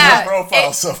be Yeah, in my profile.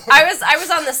 it- So I was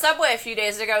on the subway a few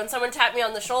days ago, and someone tapped me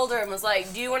on the shoulder and was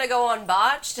like, "Do you want to go on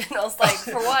Botched?" And I was like,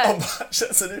 "For what?" botched,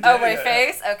 that's a new Oh, dating my app.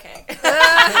 face? Okay.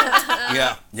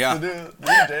 Yeah. New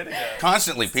dating app.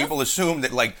 Constantly, people assume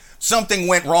that like something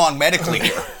went wrong medically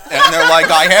here, and they're like,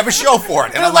 "I have a show for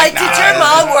it," and I'm like, Did "Nah." your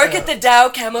mom work at the Dow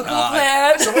Chemical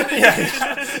Plant?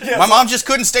 My mom just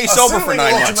couldn't stay sober for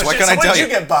 9 months. What can I tell When you?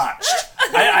 did you get botched?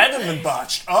 I haven't been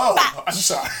botched. Oh, I'm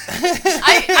sorry.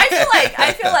 I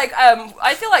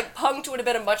feel like Punked would have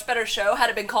been a much better show had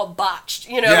it been called Botched.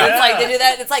 Yeah. It's like they do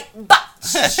that. It's like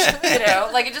Botched.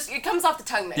 Like it comes off the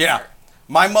tongue nicer. Yeah.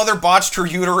 My mother botched her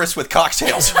uterus with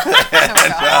cocktails.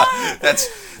 And,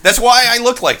 that's why I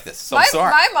look like this. So I'm sorry.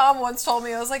 My mom once told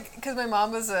me, I was like, because my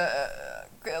mom was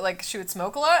she would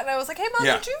smoke a lot, and I was like, hey mom,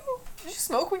 Yeah. did you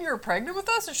smoke when you were pregnant with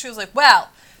us? And she was like, well,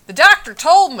 the doctor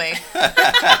told me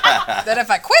that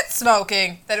if I quit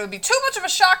smoking, that it would be too much of a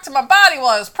shock to my body while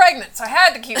I was pregnant, so I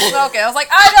had to keep smoking. I was like,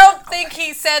 I don't think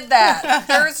he said that.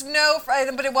 There's no,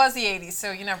 but it was the 80s,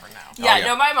 so you never know. Yeah, yeah.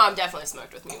 no, my mom definitely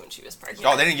smoked with me when she was pregnant.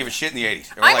 Oh, they didn't give a shit in the 80s.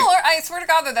 They were I'm like, allergic. I swear to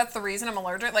God that that's the reason I'm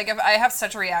allergic. Like, if I have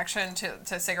such a reaction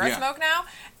to cigarette Yeah. smoke now,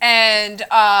 and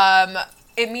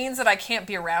it means that I can't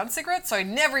be around cigarettes, so I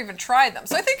never even tried them.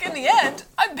 So I think in the end,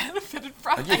 I benefited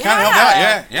from You it. kind of helped out,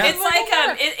 yeah. It's like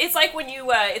it's like when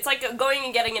you it's like going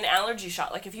and getting an allergy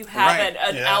shot. Like if you have Right.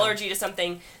 an Yeah. allergy to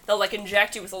something, they'll like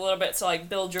inject you with a little bit to like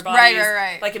build your body's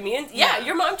Right. like immune. Yeah,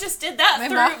 your mom just did that My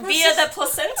mom through was via the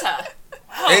placenta.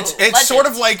 Wow, It's legend. sort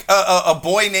of like a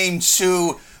boy named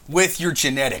Sue with your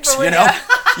genetics, But you know?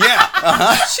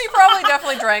 yeah. She probably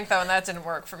definitely drank though, and that didn't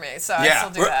work for me. So I Yeah. still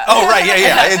do that. Oh, right,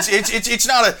 yeah. It's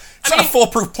not a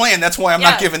foolproof plan. That's why I'm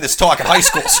not Yeah. giving this talk at high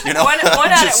schools, you know? one I'm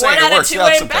out just saying it of works two out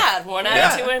ain't sometimes. bad. One out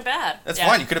Yeah. of two ain't bad. That's Yeah.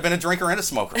 fine. You could have been a drinker and a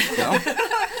smoker, you know?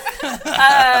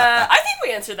 I think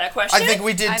we answered that question. I think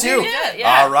we did I too. think we did,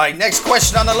 yeah. All right, next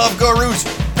question on the Love Gurus.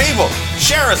 People,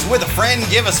 share us with a friend.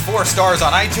 Give us 4 stars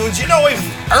on iTunes. You know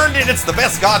we've earned it. It's the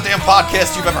best goddamn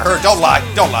podcast you've ever heard. Don't lie.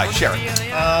 Don't lie. Share it.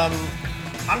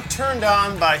 I'm turned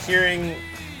on by hearing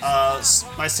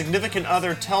my significant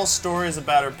other tell stories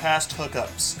about her past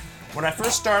hookups. When I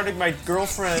first started dating my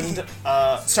girlfriend a year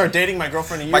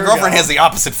ago. My girlfriend has the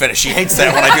opposite fetish. She hates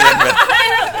that when I do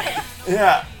that.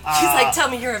 Yeah. She's like, tell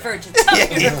me you're a virgin. Tell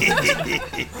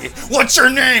me. What's your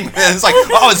name? And it's like,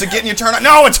 oh, is it getting you turned on?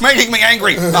 No, it's making me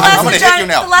angry. I'm going to hit you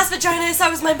now. The last vagina I saw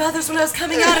was my mother's when I was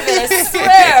coming out of it, I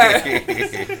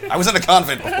swear. I was in a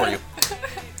convent before you.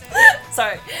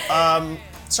 Sorry.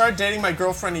 Started dating my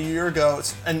girlfriend a year ago,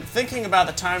 and thinking about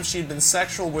the time she'd been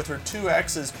sexual with her 2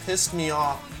 exes pissed me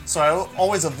off, so I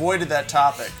always avoided that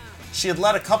topic. She had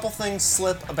let a couple things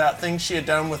slip about things she had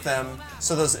done with them,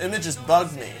 so those images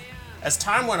bugged me. As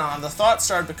time went on, the thought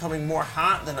started becoming more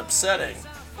hot than upsetting.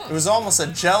 It was almost a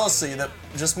jealousy that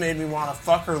just made me want to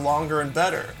fuck her longer and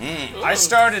better. I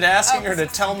started asking her to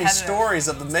tell me stories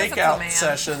of the makeout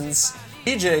sessions,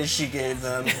 BJs she gave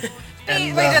them.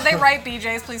 Wait, did they write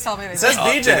BJs? Please tell me they It says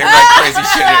did. BJ. They write crazy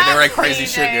shit here. They write crazy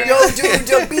shit here. Yo, dude,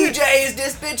 the BJs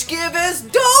this bitch give is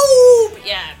dope.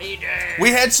 Yeah, BJ. We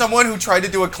had someone who tried to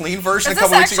do a clean version Is a this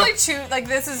couple weeks ago. actually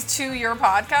this is to your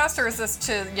podcast, or is this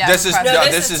to This is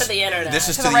this is to the internet. This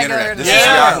is To to the the internet. regular This is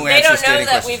internet. Yahoo They Answers don't know dating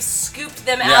that questions. we've scooped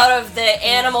them Yeah. out of the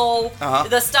animal,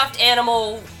 the stuffed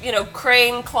animal,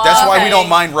 crane claw. That's why we don't thing.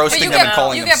 mind But roasting you them and get,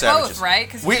 calling you them get savages. both, right?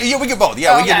 'Cause We get both.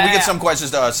 Yeah, we Okay, get yeah. some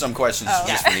questions just from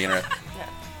the internet.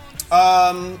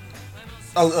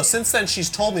 Since then she's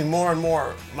told me more and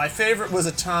more. My favorite was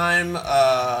a time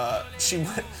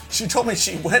she told me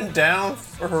she went down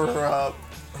for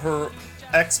her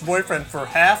ex-boyfriend for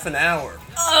half an hour.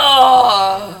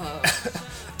 Oh.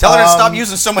 Tell her to stop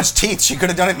using so much teeth. She could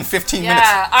have done it in 15 minutes.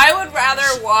 Yeah, I would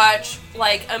rather watch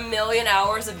like a million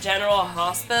hours of General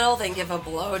Hospital than give a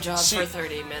blowjob for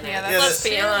 30 minutes. Yeah, Let's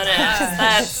be honest.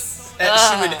 That's. And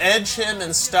she would edge him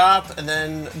and stop and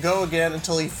then go again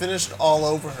until he finished all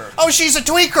over her. Oh, she's a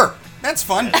tweaker. That's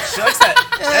fun. She likes that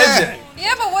edging.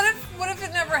 Yeah, but what if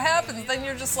it never happens? Then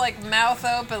you're just like mouth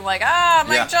open, like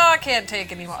my jaw can't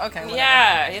take anymore. Okay, whatever.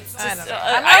 Yeah, it's I just.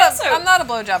 don't know. I'm not a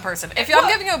blowjob person. If I'm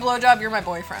giving you a blowjob, you're my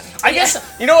boyfriend. I guess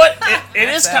you know what it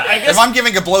is. I guess If I'm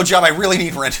giving a blowjob, I really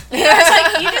need rent. It's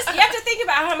like you have to think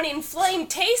about how many inflamed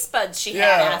taste buds she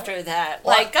had after that.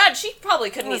 Like, God, she probably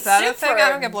couldn't eat Is that a soup thing? for I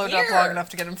don't get blowjob year. long enough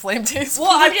to get inflamed taste.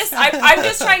 Well, I'm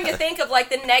just trying to think of like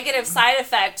the negative side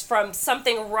effect from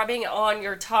something rubbing on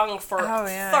your tongue for I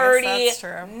guess 30 that's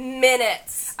true.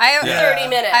 minutes. I have 30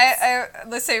 minutes. I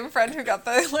the same friend who got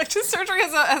the elective surgery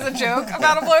as a joke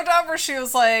about a blowjob, where she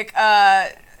was like,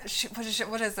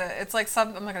 what is it? It's like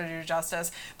some. I'm not gonna do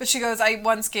justice, but she goes, I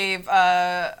once gave.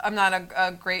 I'm not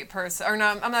a great person, or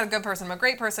no, I'm not a good person. I'm a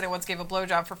great person. I once gave a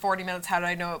blowjob for 40 minutes. How did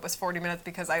I know it was 40 minutes?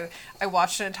 Because I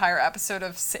watched an entire episode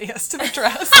of Say Yes to the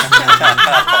Dress.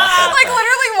 Like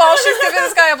literally while she's giving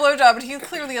this guy a blowjob, and he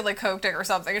clearly had like coked it or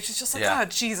something, and she's just like, oh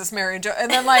Jesus, Mary and Joe,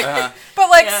 and then like, but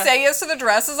like Say Yes to the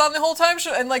Dress is on the whole time,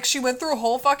 and like she went through a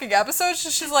whole fucking episode.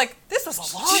 She's like, this was a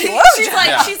long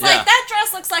blowjob. She's like, that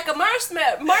dress looks like a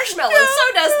marshmallow, and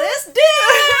so does this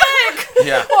dick.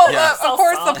 Yeah. Well, of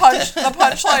course, the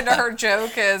punchline to her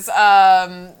joke is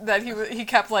that he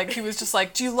kept like, he was just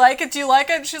like, do you like it? Do you like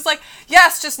it? And she's like,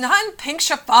 yes, just not in pink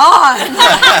chiffon.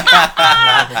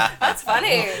 That's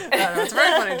funny. It's a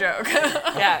very funny joke.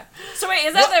 Yeah. So wait,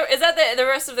 is that the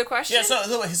rest of the question? Yeah,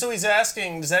 so he's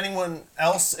asking, does anyone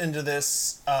else into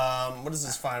this, what is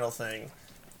this final thing?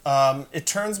 It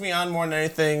turns me on more than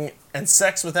anything, and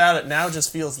sex without it now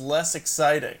just feels less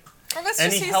exciting.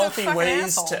 Any healthy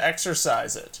ways to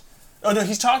exercise it? Oh no,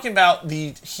 he's talking about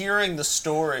hearing the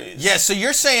stories. Yeah, so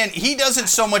you're saying he doesn't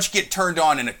so much get turned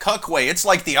on in a cuck way. It's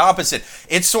like the opposite.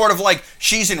 It's sort of like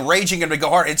she's enraging him to go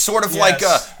hard. It's sort of like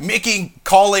Mickey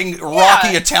calling Rocky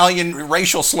Italian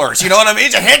racial slurs. You know what I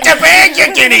mean? Hit the bag,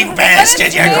 you guinea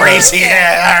bastard, you greasy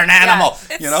an animal.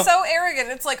 It's so arrogant.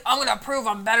 It's like, I'm gonna prove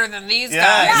I'm better than these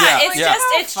guys. Yeah,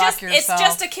 Fuck it's yourself.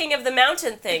 just a king of the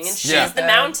mountain thing, and she's the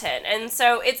mountain, and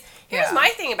so it's. Here's my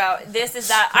thing about this is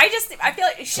that I feel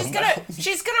like she's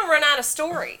gonna run out of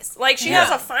stories. Like she has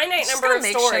a finite number of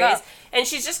stories, and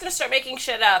she's just gonna start making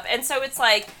shit up. And so it's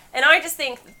like, and I just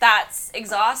think that's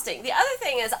exhausting. The other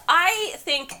thing is, I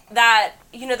think that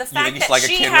the fact that like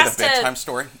she a kid has with a bedtime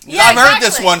story. Yeah, I've heard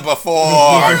this one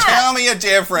before. Tell me a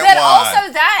different one. But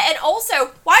also that, and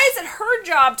also, why is it her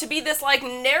job to be this like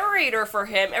narrator for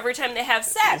him every time they have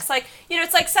sex? Like,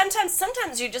 it's like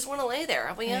sometimes you just want to lay there.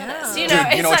 I'll be honest. Dude,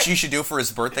 you know what she should do for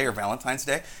his birthday or Valentine's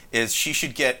Day is she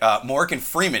should get Morgan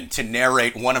Freeman to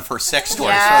narrate one of her sex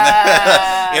stories.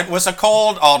 It was a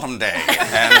cold autumn day,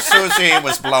 and Susie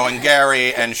was blowing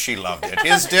Gary, and she loved it.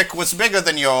 His dick was bigger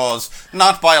than yours,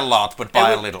 not by a lot, but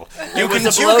by a little. You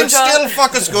can still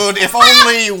fuck us good if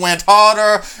only you went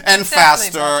harder and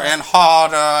faster and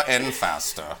harder and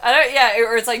faster.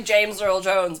 Or it's like James Earl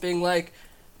Jones being like,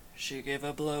 she gave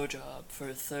a blowjob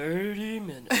for 30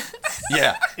 minutes.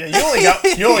 Yeah. Yeah,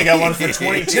 you only got one for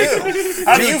 22.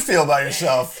 How do you feel about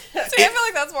yourself? See, I feel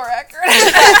like that's more accurate.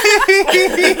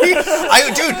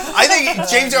 I think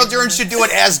James Earl Jones should do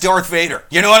it as Darth Vader.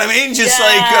 You know what I mean? Just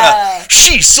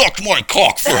she sucked my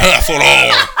cock for half an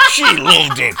hour. She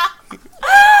loved it.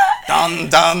 Dun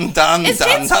dun dun Is dun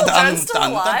James dun Earl dun Jones still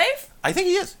dun. alive? I think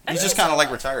he is. He's just kind of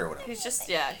like retired or whatever. He's just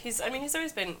he's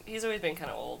always been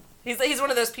kind of old. He's one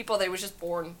of those people that was just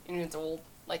born and he's old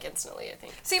like instantly, I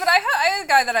think. See, but I had a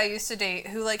guy that I used to date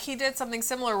who like he did something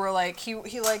similar where like he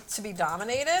liked to be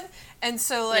dominated, and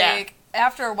so like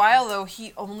after a while though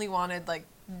he only wanted like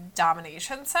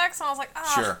domination sex, and I was like,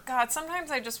 Sure. God,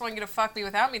 sometimes I just want you to fuck me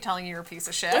without me telling you you're a piece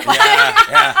of shit.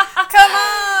 Yeah. Come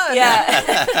on.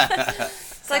 Yeah.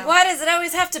 It's like, why does it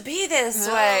always have to be this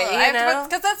way? You know?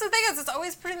 Because that's the thing is, it's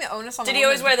always putting the onus on. Did the he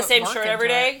always woman wear to the put same work shirt into every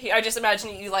it. day? I just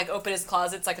imagine you like open his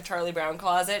closet. It's like a Charlie Brown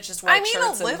closet, just white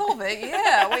shirts. A little bit,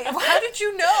 yeah. Wait, how did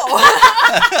you know?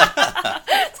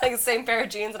 It's like the same pair of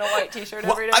jeans and a white T-shirt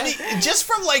every day. I mean, just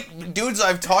from like dudes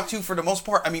I've talked to for the most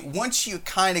part, I mean, once you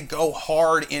kind of go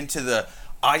hard into the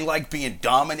I like being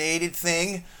dominated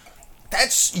thing,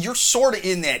 you're sort of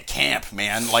in that camp,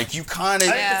 man. Like you kind of,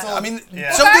 I mean,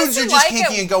 some dudes are just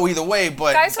kinky and go either way,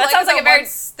 but guys who that sounds like a very.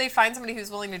 Once they find somebody who's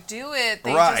willing to do it,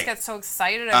 they Right. just get so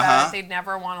excited about it, they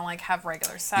never want to like have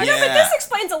regular sex. No, but this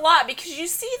explains a lot because you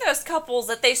see those couples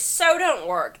that they so don't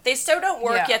work. They so don't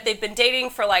work yet they've been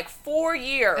dating for like 4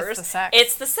 years. It's the sex.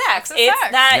 It's the sex.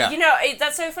 It's that, you know,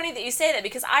 that's so funny that you say that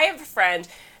because I have a friend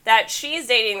that she's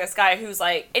dating this guy who's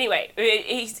like, anyway,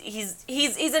 he's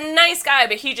a nice guy,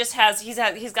 but he's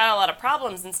got a lot of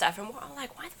problems and stuff. And we're all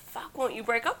like, why the fuck won't you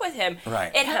break up with him?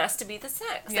 Right. It has to be the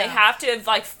sex. Yeah. They have to have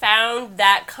like found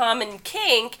that common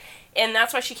kink. And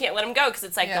that's why she can't let him go because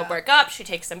it's like they'll break up, she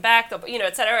takes him back, you know,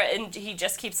 etc. And he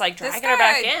just keeps like dragging her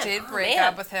back in. This guy did break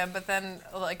up with him, but then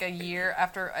like a year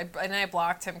after, I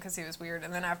blocked him because he was weird.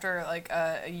 And then after like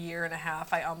a year and a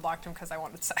half, I unblocked him because I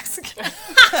wanted sex again.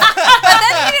 But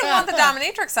then he didn't want the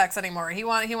dominatrix sex anymore. He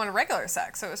wanted regular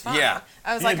sex, so it was fine. Yeah.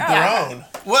 I was He like, had grown.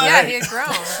 well, yeah, he had grown.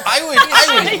 I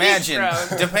would imagine, grown.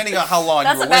 depending on how long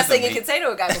That's you were the best with thing him. you can say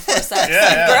to a guy before sex.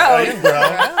 Yeah, Grown. you've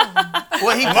grown.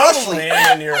 Well, he Emotionally,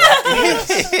 and you're.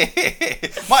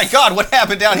 My God, what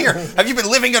happened down here? Have you been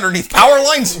living underneath power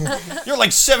lines? You're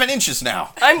like 7 inches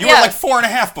now. You were like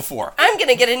 4.5 before. I'm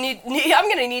gonna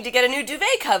need to get a new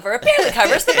duvet cover. It barely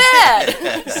covers the bed.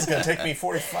 This is gonna take me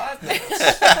 45 minutes.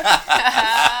 It's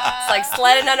like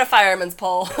sliding down a fireman's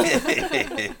pole.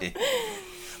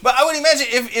 But I would imagine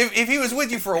if he was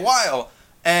with you for a while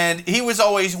and he was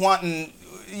always wanting,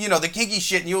 you know, the kinky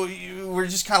shit, and you were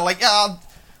just kind of like, yeah,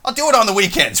 I'll do it on the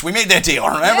weekends. We made that deal,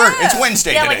 remember? Yeah. It's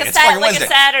Wednesday today. Like It's fucking like Wednesday. a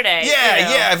Saturday. Yeah, you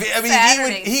know. yeah. I mean,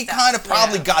 Saturday he stuff. kind of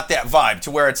probably got that vibe to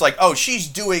where it's like, oh, she's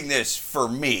doing this for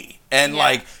me. And,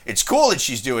 like, it's cool that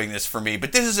she's doing this for me,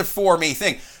 but this is a for me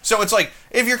thing. So it's like,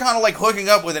 if you're kind of, like, hooking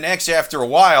up with an ex after a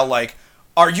while, like,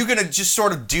 are you going to just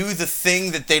sort of do the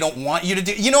thing that they don't want you to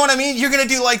do? You know what I mean? You're going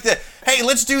to do, like, hey,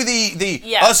 let's do the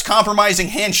us compromising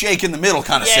handshake in the middle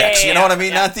kind of sex. You know what I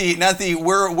mean? Not the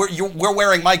we're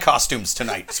wearing my costumes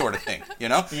tonight sort of thing. You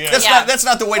know? That's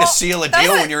not the way to seal a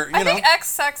deal when you're, I think ex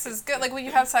sex is good. Like when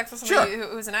you have sex with somebody Sure.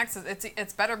 who's an ex,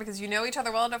 it's better because you know each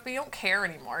other well enough, but you don't care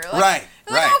anymore. You're Right.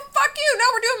 Oh, fuck you. No,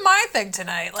 we're doing my thing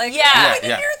tonight. Like, we did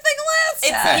your thing last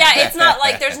time. It's not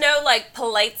like there's no like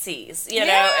politesies, you know.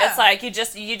 Yeah. It's like you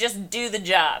just do the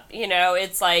job, you know.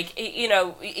 It's like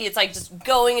it's like just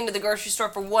going into the grocery store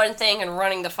for one thing and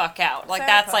running the fuck out. Like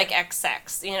that's like ex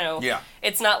sex, you know. Yeah.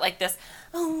 It's not like this.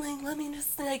 Oh, like, let me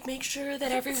just like make sure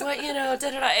that everyone, you know,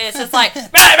 da da da. It's just like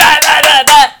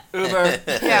Uber.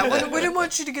 Yeah, we didn't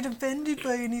want you to get offended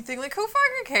by anything. Like, who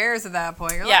fucking cares at that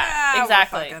point? You're like, we're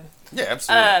exactly. fucking. Yeah,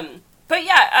 absolutely. But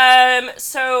yeah,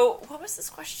 so what was this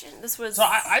question? This was. So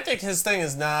I think his thing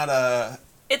is not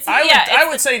It's I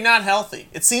would say not healthy.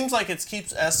 It seems like it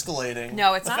keeps escalating.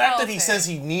 No, it's the not fact that healthy. he says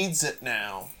he needs it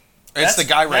now. It's the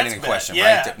guy writing the bad. question,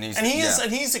 yeah. right? That needs and to-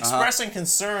 he's expressing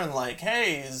concern, like,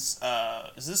 "Hey, is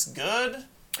this good?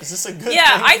 Is this a good?"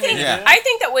 Yeah, thing I for me think to do?" I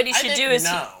think that what he should think do is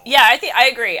no. I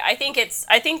agree. I think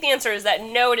the answer is that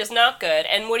no, it is not good,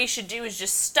 and what he should do is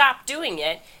just stop doing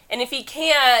it. And if he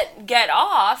can't get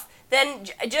off, then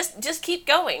just keep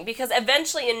going, because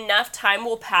eventually enough time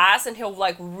will pass and he'll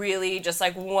like really just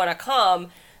like want to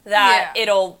come that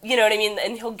it'll, you know what I mean,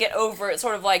 and he'll get over it,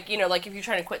 sort of like, you know, like if you're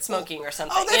trying to quit smoking or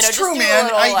something. Oh, that's you know, true, just do a man.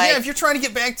 little, Yeah, if you're trying to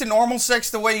get back to normal sex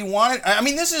the way you want it, I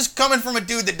mean, this is coming from a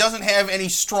dude that doesn't have any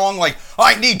strong, like,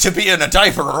 I need to be in a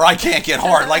diaper or I can't get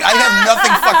hard. Like, I have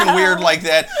nothing fucking weird like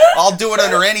that. I'll do it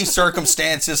under any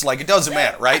circumstances. Like, it doesn't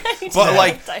matter, right? But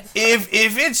like,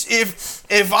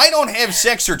 if I don't have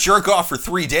sex or jerk off for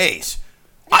 3 days,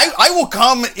 I will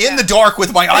come in the dark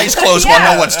with my eyes closed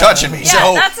while no one's touching me. Yeah,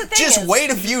 so that's the thing just wait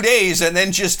a few days and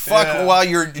then just fuck while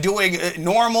you're doing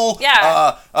normal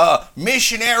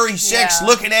missionary sex,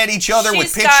 looking at each other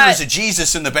with pictures of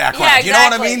Jesus in the background. Yeah, exactly. You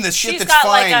know what I mean? The shit that's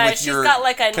fine with your She's got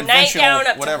like a nightgown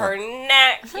up to her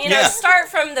neck. You know, start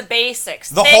from the basics.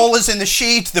 The hole is in the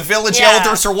sheet. The village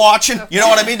elders are watching. You know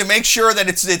what I mean? To make sure that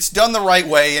it's done the right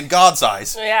way in God's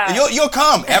eyes. Yeah. You'll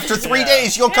come after 3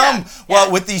 days. You'll come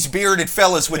with these bearded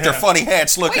fellas with their funny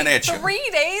hats looking at you. 3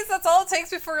 days? That's all it takes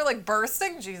before you're like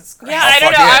bursting? Jesus Christ. Yeah, I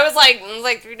don't know. I was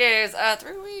like 3 days,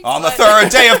 3 weeks. On the third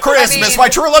day of Christmas, my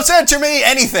true love said to me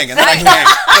anything, and then I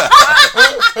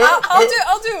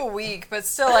I'll do a week, but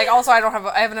still, like, also I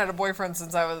haven't had a boyfriend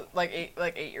since I was like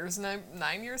 8 years,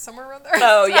 9 years, somewhere around there.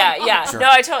 Oh yeah. Sure. No,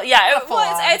 I totally Well,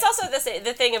 Full-on. it's also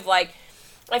the thing of like,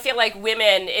 I feel like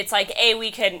women, it's like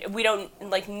we don't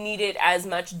like need it as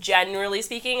much, generally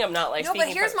speaking. I'm not like No, but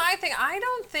here's my thing. I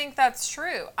don't think that's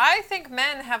true. I think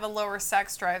men have a lower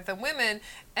sex drive than women,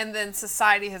 and then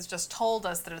society has just told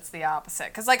us that it's the opposite.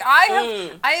 Because like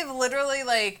I have literally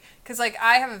like, because like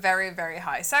I have a very, very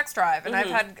high sex drive, and I've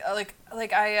had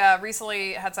I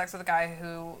recently had sex with a guy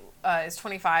who is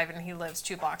 25 and he lives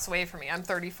 2 blocks away from me. I'm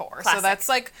 34, Classic. so that's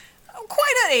like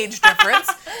quite an age difference.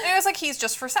 And it was like, he's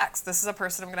just for sex. This is a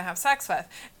person I'm gonna have sex with.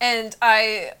 And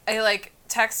I like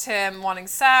text him wanting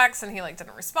sex, and he like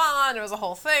didn't respond. It was a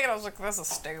whole thing, and I was like, this is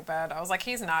stupid. I was like,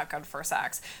 he's not good for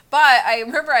sex. But I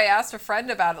remember I asked a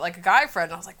friend about it, like a guy friend,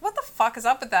 and I was like, what the fuck is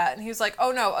up with that? And he was like,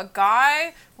 oh no, a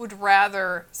guy would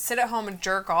rather sit at home and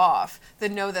jerk off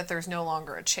than know that there's no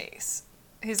longer a chase.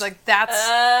 He's like, that's...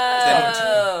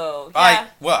 Oh, yeah.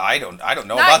 I don't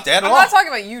know about that at all. I'm not talking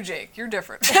about you, Jake. You're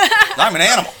different. I'm an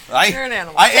animal. You're an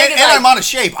animal. And I'm out of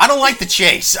shape. I don't like the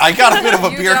chase. I got a bit of a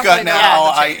beer gut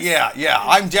now.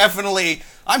 I'm definitely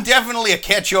a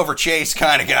catch over chase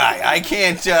kind of guy. I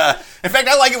can't. In fact,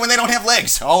 I like it when they don't have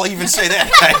legs. I'll even say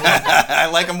that. I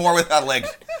like them more without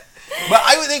legs. But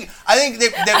I think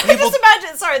that people. Just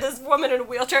imagine, this woman in a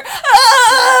wheelchair.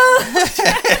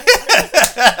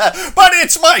 But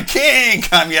it's my kink!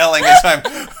 I'm yelling as I'm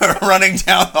running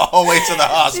down the hallway to the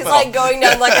hospital. She's like going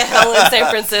down like a hill in San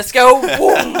Francisco.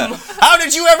 Boom. How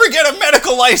did you ever get a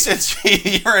medical license?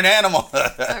 You're an animal.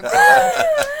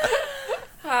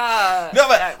 No,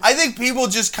 but I think people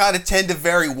just kind of tend to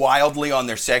vary wildly on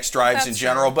their sex drives in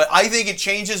general. But I think it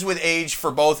changes with age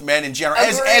for both men in general,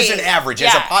 as an average,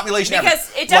 as a population average.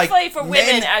 Because it definitely for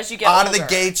women as you get out older. of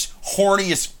the gates,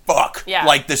 horny as fuck. Yeah.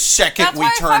 Like the second That's we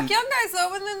why turn. I fuck young guys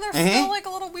though, and then they're still like a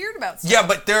little weird about stuff. Yeah,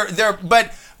 but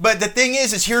but the thing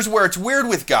is here's where it's weird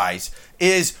with guys.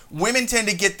 Is women tend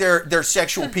to get their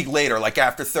sexual peak later, like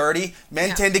after 30.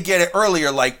 Men tend to get it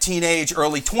earlier, like teenage,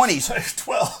 early 20s.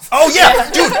 12. Oh, yeah.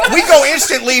 Dude, we go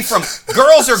instantly from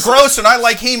girls are gross and I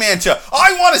like He-Man to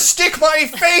I want to stick my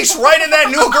face right in that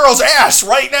new girl's ass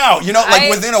right now. You know, like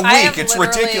within a week. It's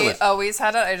ridiculous. Always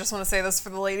had it. I just want to say this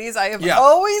for the ladies. I have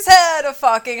always had a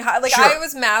fucking high. Like, I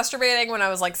was masturbating when I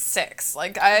was like 6.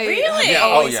 Like, I really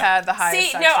always had the highest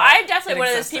See, sex no, drive I'm definitely one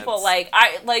of those people,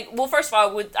 well, first of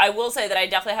all, I will say that I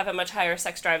definitely have a much higher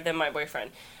sex drive than my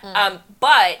boyfriend.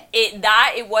 But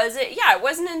it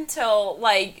wasn't until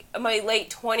like my late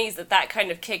 20s that kind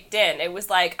of kicked in. It was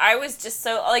like I was just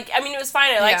so like, I mean, it was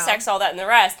fine. I like sex, all that and the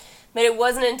rest, but it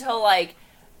wasn't until like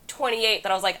 28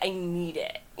 that I was like, I need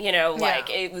it. You know, like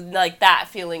it was like that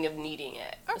feeling of needing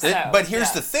it. So, but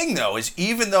here's the thing, though, is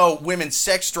even though women's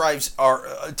sex drives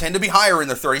tend to be higher in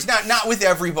their 30s, not with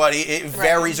everybody, it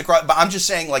varies across. But I'm just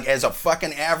saying, like as a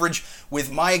fucking average,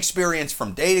 with my experience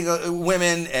from dating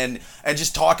women and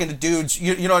just talking to dudes,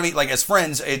 you know what I mean? Like as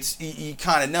friends, it's you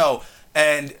kind of know.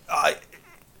 And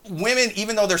women,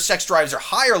 even though their sex drives are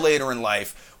higher later in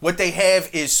life, what they have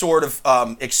is sort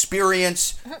of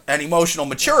experience and emotional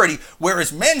maturity,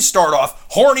 whereas men start off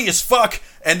horny as fuck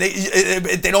and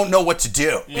they don't know what to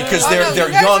do because they're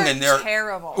young and they're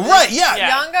terrible. Right? Yeah.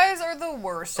 Young guys are the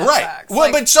worst. At Right. sex.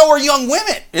 Well, but so are young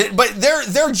women. But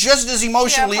they're just as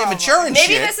emotionally immature and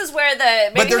maybe shit. this is where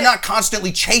but they're not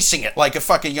constantly chasing it like a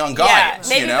fucking young guy is.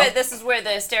 Maybe, you know? but this is where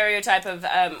the stereotype of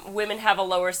women have a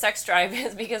lower sex drive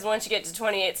is because once you get to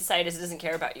 28, society doesn't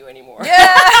care about you anymore.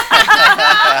 Yeah.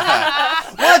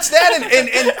 Well, it's that,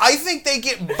 and I think they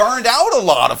get burned out, a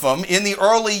lot of them, in the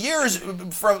early years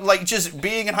from, like, just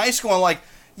being in high school and, like,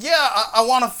 yeah, I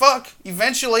want to fuck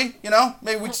eventually, you know?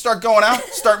 Maybe we start going out,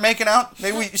 start making out.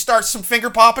 Maybe we start some finger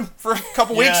popping for a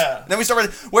couple weeks. Then we start.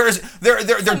 Whereas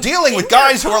they're dealing with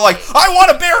guys who are like, I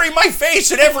want to bury my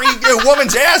face in every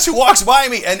woman's ass who walks by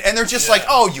me, and they're just like,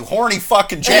 oh, you horny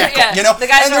fucking jackal, you know? The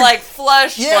guys are like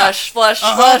flush, flush,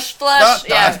 flush.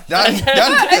 Done.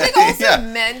 I think also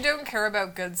men don't care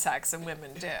about good sex and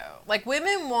women do. Like,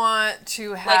 women want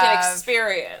to have like an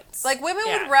experience. Like, women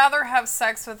would rather have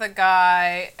sex with a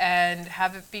guy and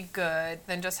have it be good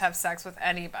than just have sex with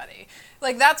anybody.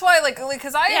 Like, that's why, like,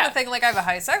 because I have a thing, like, I have a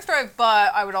high sex drive,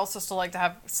 but I would also still like to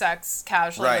have sex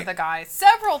casually with a guy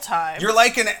several times. You're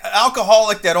like an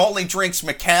alcoholic that only drinks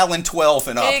Macallan 12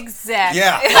 and up. Exactly.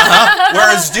 Yeah.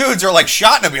 Whereas dudes are like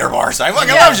shot in a beer bars. I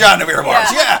fucking love shot in a beer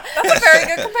bars. Yeah. That's a very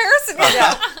good comparison.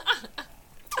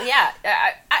 Yeah,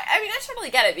 I mean, I totally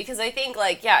get it, because I think,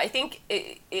 like, I think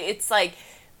it's like,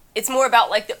 it's more about,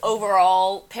 like, the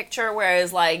overall picture,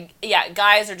 whereas, like,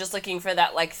 guys are just looking for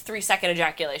that, like, 3-second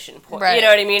ejaculation point. Right. You know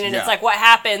what I mean? And it's like, what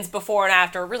happens before and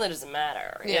after really doesn't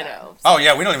matter, you know? Oh,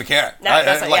 yeah, we don't even care.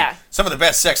 That's some of the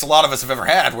best sex a lot of us have ever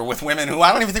had were with women who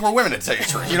I don't even think were women, to tell you the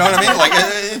truth. You know what I mean? Like,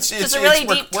 it's a really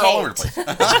deep we're all over the place.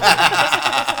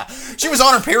 She was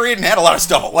on her period and had a lot of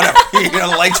stubble. Whatever. You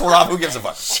know, the lights were off. Who gives a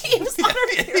fuck? She was on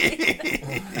her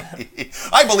period.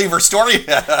 I believe her story.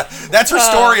 That's her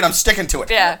story, and I'm sticking to it.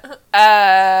 Yeah.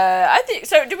 I think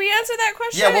so. Did we answer that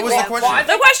question? Yeah. What was the question?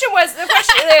 The question was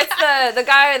it's the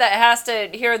guy that has to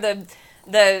hear the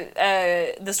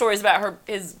stories about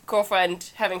his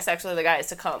girlfriend having sex with other guys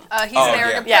to come. He's an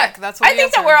arrogant prick. That's what I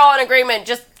think that we're all in agreement.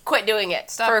 Just quit doing it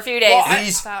for a few days.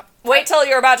 Please. Wait till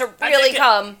you're about to really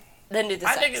come, then do the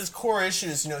sex. I think his core issue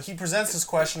is, he presents his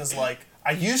question as like,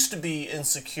 I used to be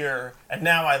insecure, and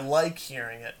now I like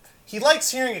hearing it. He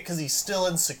likes hearing it because he's still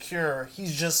insecure. He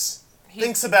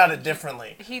thinks about it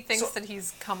differently. He thinks that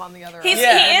he's come on the other He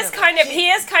end. is kind of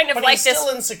but like he's this.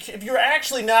 still insecure. If you're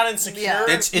actually not insecure,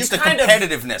 it's the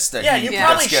competitiveness that you probably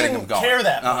that's getting shouldn't him going. care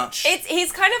that much.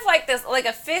 He's kind of like this, like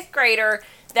a 5th grader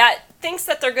that thinks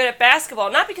that they're good at basketball,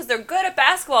 not because they're good at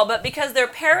basketball, but because their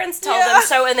parents tell them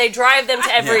so, and they drive them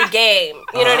to every game.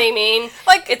 You know what I mean?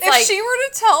 Like, if she were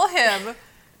to tell him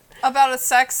about a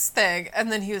sex thing, and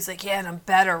then he was like, and I'm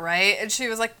better, right? And she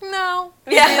was like, no.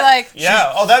 He'd be like,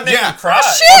 that made me cry.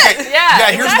 Shit! Okay.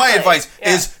 Yeah, here's my advice,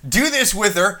 is do this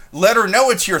with her, let her know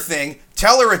it's your thing,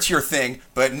 tell her it's your thing,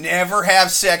 but never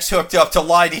have sex hooked up to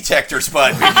lie detectors,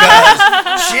 bud,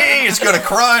 because she is going to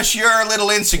crush your little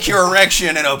insecure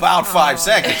erection in about 5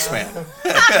 seconds, man.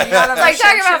 Like,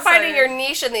 talking about finding your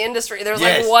niche in the industry. There's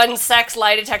like one sex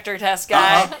lie detector test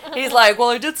guy. He's like, well,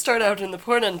 I did start out in the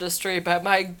porn industry, but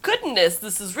my goodness,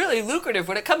 this is really lucrative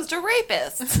when it comes to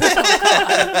rapists.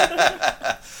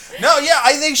 No,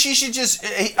 I think she should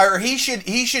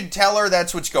he should tell her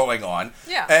that's what's going on.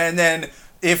 Yeah. And then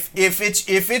if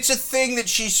it's a thing that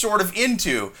she's sort of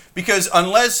into, because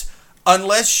unless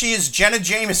she is Jenna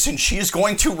Jameson, she is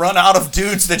going to run out of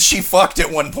dudes that she fucked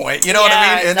at one point. You know what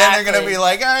I mean? And then they're going to be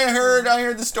like, I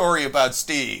heard the story about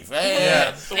Steve.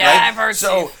 Right? I've heard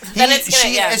so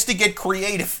she has to get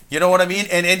creative. You know what I mean?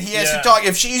 And he has to talk.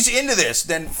 If she's into this,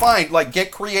 then fine. Like,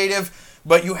 get creative.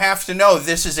 But you have to know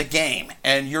this is a game,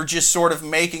 and you're just sort of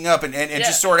making up and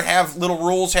just sort of have little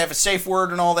rules, have a safe word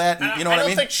and all that. And, you know what I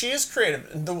mean? I don't think she is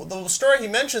creative. The story he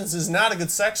mentions is not a good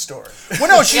sex story. Well,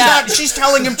 no, she's not. She's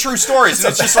telling him true stories.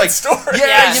 It's just like, story.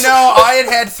 I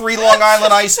had 3 Long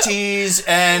Island iced teas,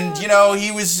 and he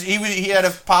had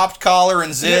a popped collar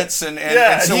and zits, and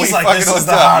so he's we like, fucking this is hooked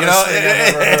the up. You know, hottest thing I've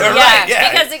ever heard.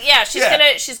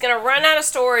 Because she's gonna run out of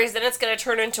stories, then it's gonna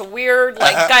turn into weird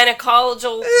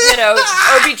gynecological,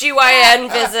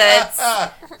 OBGYN visits.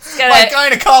 My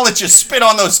gynecologist spit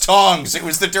on those tongs. It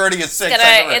was the dirtiest sex I've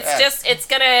ever had. It's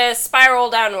gonna spiral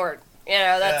downward. You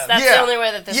know, that's the only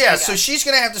way that this can go. So she's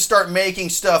going to have to start making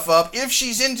stuff up. If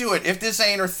she's into it, if this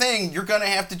ain't her thing, you're going to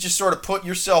have to just sort of put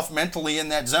yourself mentally in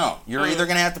that zone. You're either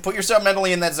going to have to put yourself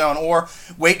mentally in that zone, or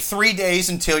wait 3 days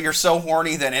until you're so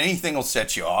horny that anything will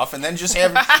set you off, and then just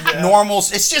have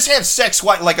it's just have sex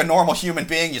like a normal human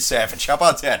being, you savage. How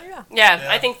about that? Yeah.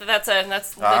 I think that's good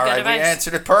advice. We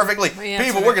answered it perfectly.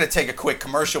 People, we're going to take a quick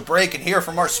commercial break and hear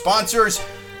from our sponsors.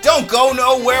 Don't go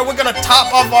nowhere. We're going to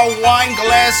top off our wine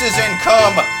glasses and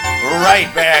come right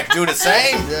back. Do the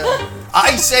same.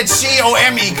 I said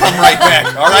C-O-M-E. Come right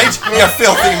back. All right? You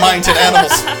filthy-minded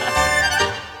animals.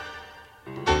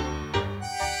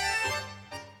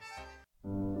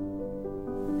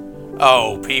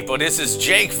 Oh, people, this is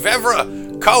Jake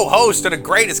Vevra, co-host of the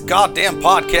greatest goddamn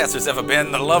podcast there's ever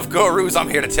been, The Love Gurus. I'm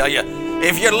here to tell you,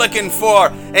 If you're looking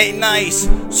for a nice,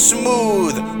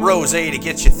 smooth rosé to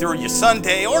get you through your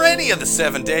Sunday or any of the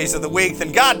 7 days of the week,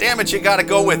 then goddammit, you gotta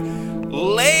go with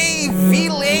Les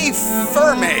Villes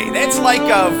Ferme. That's like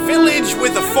a village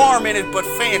with a farm in it, but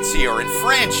fancier in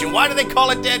French. And why do they call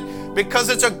it that? Because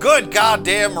it's a good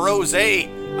goddamn rosé.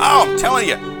 Oh, I'm telling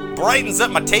you, brightens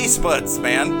up my taste buds,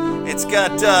 man. It's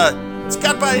got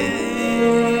by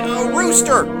a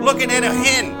rooster looking at a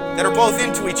hen that are both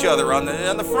into each other on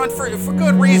the front for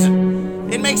good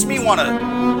reason. It makes me want to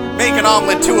make an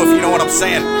omelet too, if you know what I'm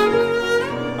saying.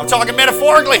 I'm talking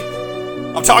metaphorically.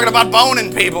 I'm talking about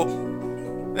boning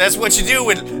people. That's what you do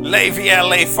with Les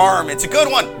Villes Farm. It's a good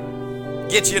one.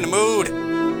 Get you in the mood.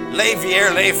 Les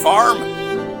Villes Farm.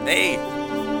 Hey,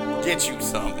 get you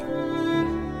some.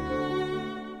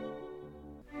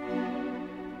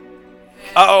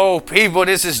 Oh, people,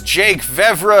 this is Jake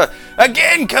Vevra,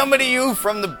 again coming to you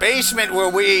from the basement where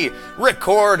we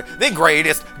record the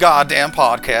greatest goddamn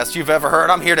podcast you've ever heard.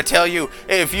 I'm here to tell you,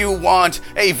 if you want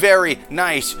a very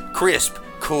nice, crisp,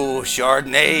 cool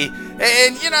Chardonnay,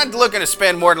 and you're not looking to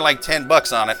spend more than like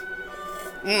 $10 on it,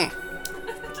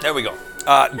 there we go.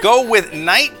 Go with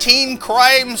 19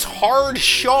 Crimes Hard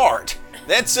Chard.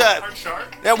 That's hard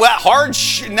shark. Yeah, well,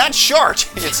 not shart.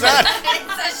 It's not.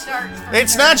 It's a shark.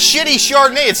 It's not shitty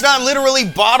Chardonnay. It's not literally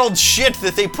bottled shit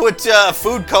that they put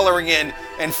food coloring in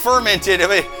and fermented. I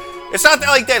mean, it's not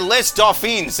like that Les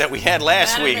Dauphins that we had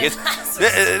last week.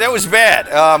 That was bad.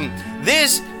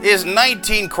 This is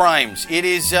 19 Crimes. It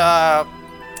is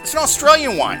it's an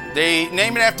Australian wine. They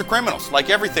name it after criminals,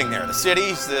 like everything there. The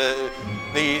cities,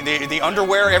 the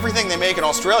underwear, everything they make in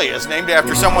Australia is named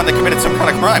after someone that committed some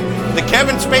kind of crime. The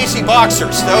Kevin Spacey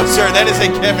boxers, that is a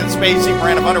Kevin Spacey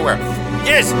brand of underwear.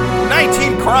 Yes,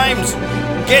 19 Crimes,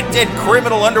 get that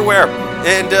criminal underwear,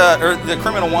 and, or the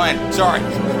criminal wine, sorry.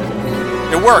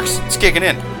 It works, it's kicking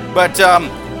in. But,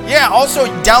 yeah, also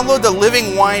download the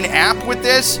Living Wine app with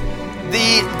this.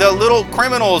 The little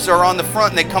criminals are on the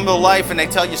front and they come to life and they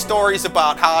tell you stories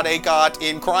about how they got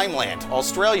in crime land,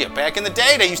 Australia. Back in the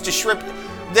day, they used to ship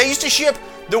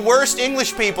the worst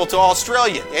English people to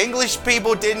Australia. English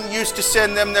people didn't used to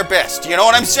send them their best. You know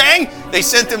what I'm saying? They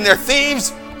sent them their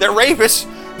thieves, their rapists,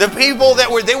 the people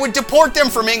they would deport them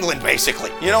from England,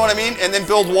 basically. You know what I mean? And then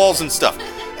build walls and stuff.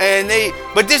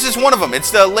 But this is one of them. It's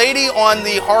the lady on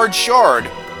the hard shard.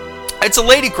 It's a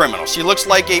lady criminal. She looks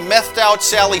like a methed out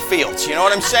Sally Fields. You know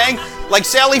what I'm saying? Like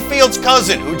Sally Fields'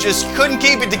 cousin, who just couldn't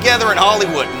keep it together in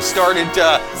Hollywood and started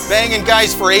banging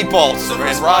guys for 8 balls and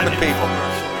robbing people.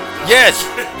 Yes,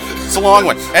 it's a long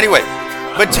one. Anyway,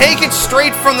 but take it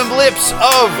straight from the lips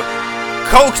of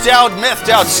coked out, methed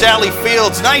out Sally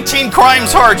Fields. 19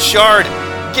 Crimes Hard Shard.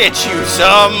 Get you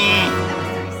some.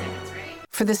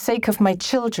 For the sake of my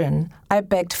children, I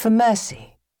begged for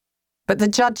mercy, but the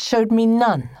judge showed me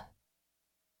none.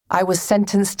 I was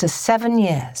sentenced to 7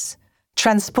 years,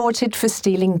 transported for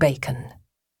stealing bacon,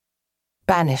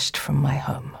 banished from my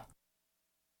home.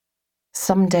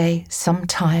 Someday,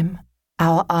 sometime,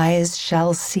 our eyes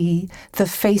shall see the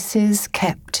faces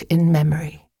kept in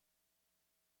memory.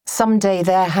 Someday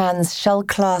their hands shall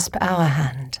clasp our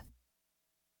hand,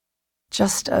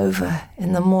 just over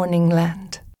in the morning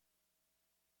land.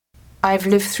 I've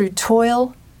lived through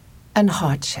toil and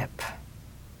hardship.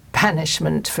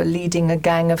 Banishment for leading a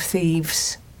gang of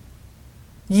thieves.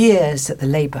 Years at the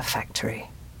labor factory.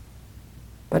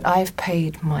 But I've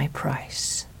paid my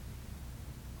price.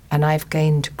 And I've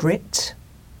gained grit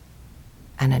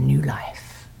and a new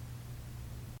life.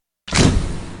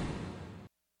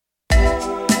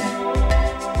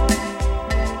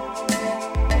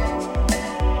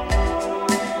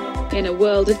 In a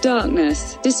world of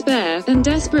darkness, despair, and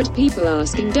desperate people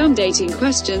asking dumb dating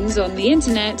questions on the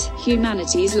internet,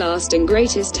 humanity's last and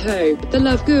greatest hope, the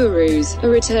Love Gurus, are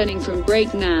returning from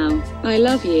break now. I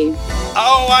love you.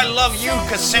 Oh, I love you,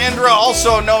 Cassandra,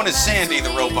 also known as Sandy the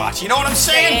robot. You know what I'm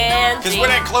saying? Because we're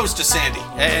that close to Sandy.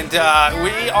 And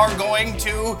we are going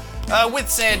to, with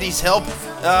Sandy's help,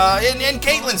 and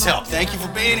Caitlin's help. Thank you for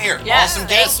being here. Yes, awesome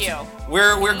guest. thank you.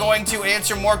 We're going to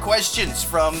answer more questions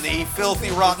from the filthy,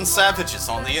 rotten savages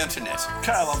on the internet. God,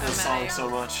 I love this song so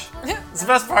much. It's the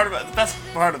best part of it. The best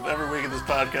part of every week of this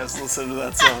podcast is listening to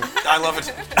that song. I love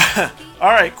it.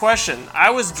 All right, question. I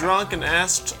was drunk and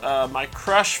asked my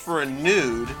crush for a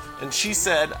nude, and she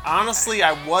said, honestly,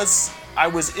 I was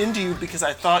into you because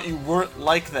I thought you weren't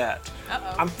like that.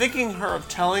 Uh-oh. I'm thinking of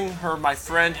telling her my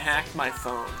friend hacked my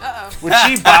phone. Uh-oh. Would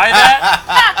she buy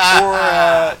that?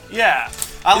 Or, yeah.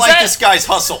 I like this guy's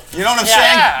hustle. You know what I'm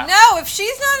saying? No, if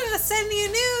she's not into sending you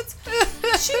nudes,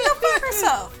 she go fuck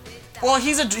herself. Well,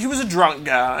 he was a drunk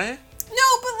guy.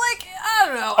 No, but like, I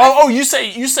don't know. Oh, you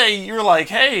say you're like,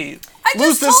 hey, I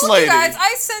lose just this told lady. you guys,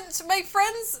 I sent my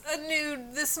friends a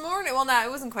nude this morning. Well, no, it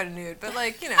wasn't quite a nude, but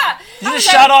like, you know. You just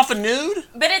shot off a nude?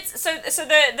 But it's so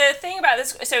the thing about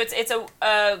this, so it's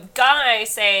a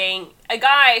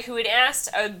guy who had asked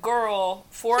a girl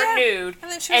for a nude,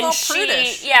 and then she was all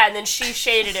prudish. and then she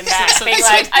shaded him back, being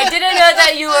like, I didn't know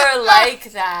that you were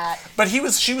like that. But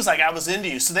she was like, I was into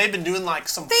you. So they've been doing like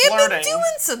some They've flirting. been doing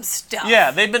some stuff.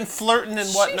 Yeah, they've been flirting and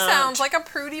whatnot. She sounds like a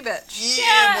prudy bitch.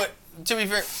 Yeah, but to be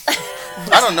fair,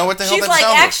 I don't know what the hell She's that like,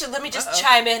 sounded. actually, let me just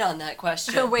chime in on that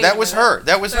question. Wait That a was minute. her.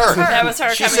 That was her. That was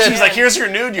her. She coming said- in. She's like, here's your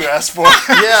nude you asked for.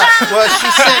 Yeah. Well, she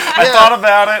said. I thought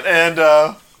about it, and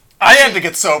I had to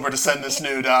get sober to send this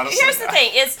nude, honestly. Here's the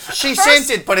thing: is She sent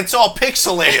it, but it's all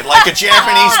pixelated, like a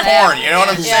Japanese porn. You know what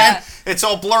I'm saying? It's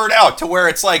all blurred out to where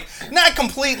it's like not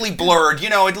completely blurred. You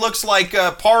know, it looks like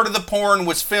part of the porn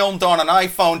was filmed on an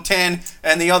iPhone 10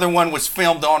 and the other one was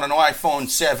filmed on an iPhone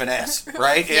 7S.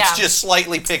 Right? It's just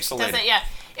slightly pixelated.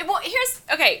 Well, here's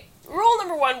rule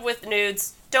number 1 with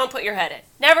nudes: don't put your head in.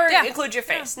 Never include your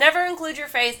face. Never include your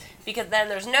face, because then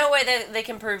there's no way that they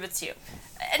can prove it's you.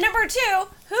 And number 2,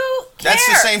 who cares? That's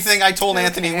the same thing I told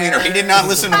Anthony Weiner. He did not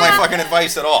listen to my fucking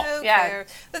advice at all. Yeah.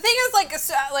 The thing is,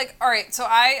 like, all right, so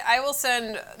I will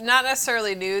send, not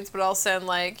necessarily nudes, but I'll send,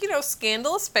 like, you know,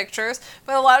 scandalous pictures.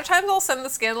 But a lot of times I'll send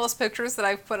the scandalous pictures that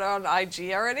I've put on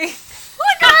IG already.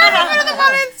 Like, I put them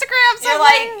on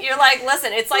Instagram. You're like,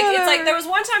 listen, it's like there was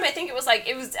one time, I think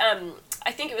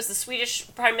it was the Swedish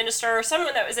Prime Minister or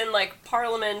someone that was in like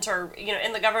Parliament or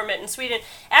in the government in Sweden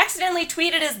accidentally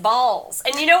tweeted his balls,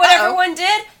 and you know what everyone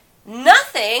did?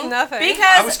 Nothing. Because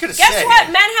I was gonna guess say. what?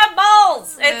 Men have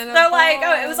balls. They're like,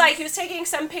 balls. it was like he was taking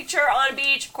some picture on a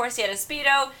beach. Of course, he had a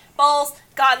Speedo. Balls.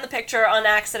 Got in the picture on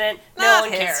accident. Not No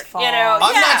one his cared. fault.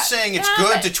 I'm not saying it's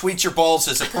good to tweet your balls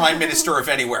as a prime minister of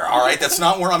anywhere, all right? That's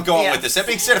not where I'm going with this. That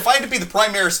being said, if I had to be the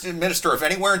prime minister of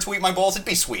anywhere and tweet my balls, it'd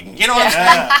be Sweden. You know what I'm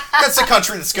saying? That's the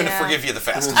country that's going to forgive you the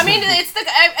fastest. I mean, it's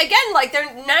like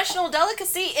their national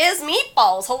delicacy is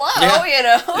meatballs. Hello,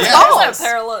 Yeah. There's Yeah. also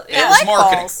parallel. It was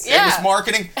marketing. balls. It was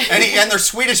marketing. And their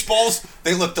Swedish balls,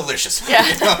 they look delicious.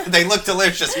 Yeah. They look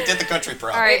delicious. He did the country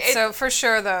proud. All right, so for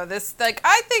sure though,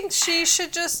 I think she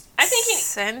should just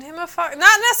send him a not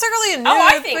necessarily a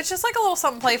nude, but just like a little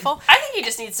something playful. I think he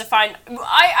just needs to find.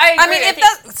 I agree. I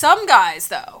mean, some guys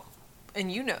though,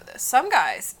 and you know this, some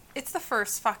guys, it's the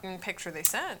first fucking picture they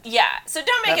send. Yeah, so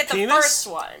don't make That it the penis? first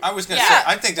one. I was going to say,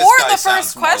 I think this or guy the sounds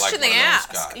first more like question one they of those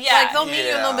ask. guys. Yeah. Like they'll meet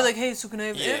you and they'll be like, "Hey, so can I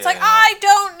have?" It's like, Yeah. I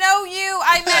don't know you.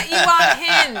 I met you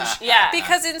on Hinge. Yeah.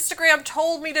 Because Instagram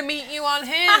told me to meet you on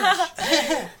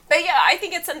Hinge. But yeah, I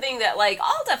think it's something that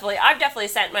I've definitely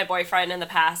sent my boyfriend in the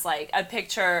past like a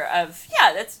picture of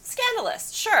that's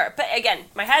scandalous, sure. But again,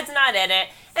 my head's not in it,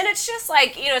 and it's just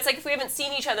like it's like if we haven't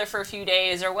seen each other for a few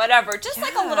days or whatever, just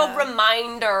like a little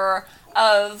reminder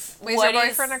of Is your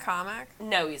boyfriend a comic?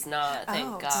 No, he's not.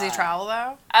 Thank God. Does he travel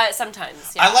though?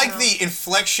 Sometimes. Yeah. I like the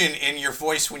inflection in your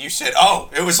voice when you said, "Oh,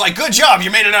 it was like good job,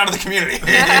 you made it out of the community."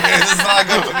 This is not a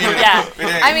good community. Yeah.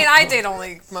 I mean, I date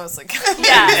only mostly.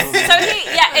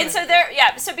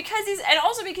 So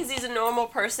because he's a normal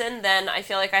person, then I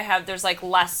feel like there's like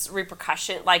less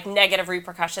repercussion, like negative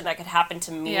repercussion that could happen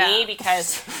to me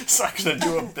because It's not going to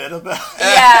do a bit about it.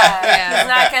 he's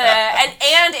not gonna,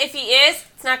 and if he is,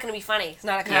 it's not gonna be funny. It's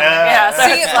not gonna so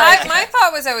See, it's like, my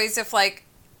thought was always if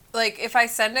if I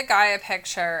send a guy a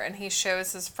picture and he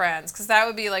shows his friends, because that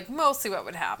would be like mostly what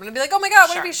would happen. I'd be like, oh my god,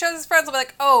 what if he shows his friends? I'll be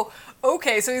like, oh,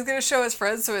 okay, so he's gonna show his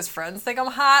friends so his friends think I'm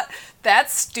hot.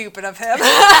 That's stupid of him. Like,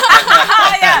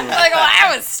 well,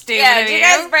 that was stupid. yeah, of do you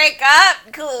guys break up?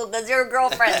 Cool, because your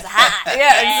girlfriend's hot.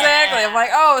 Yeah, exactly. I'm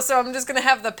like, oh, so I'm just gonna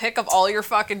have the pic of all your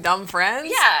fucking dumb friends?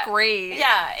 Yeah. Great.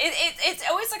 Yeah, it's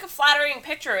always like a flattering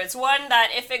picture. It's one that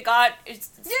if it got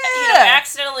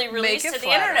accidentally released it to the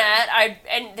flattering. internet,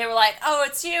 and they were like, oh,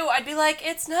 it's you, I'd be like,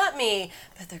 it's not me,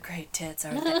 but they're great tits,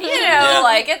 aren't they?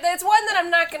 Like it's one that I'm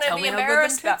not going to be me how good them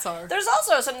embarrassed tits about. are. There's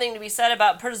also something to be said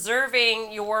about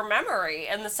preserving your memory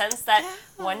in the sense that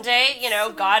one day,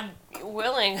 God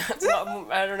willing,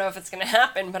 I don't know if it's going to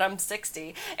happen, but I'm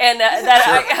 60, and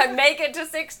that I make it to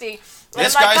 60.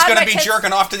 This like, guy's God, going to my be tits-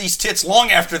 jerking off to these tits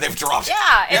long after they've dropped.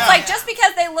 Yeah, it's like just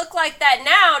because they look like that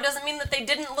now doesn't mean that they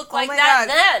didn't look like my that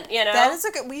God. then, That is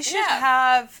a good. We should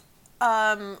have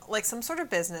like some sort of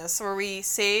business where we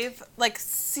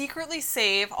secretly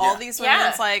save all these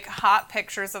women's like hot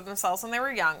pictures of themselves when they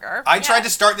were younger. I tried to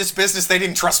start this business. They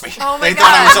didn't trust me. Oh my they God.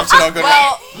 thought I was up to no good.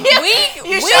 Well,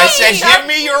 I said, give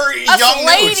me your young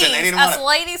nudes, and they didn't want us it.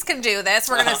 ladies can do this.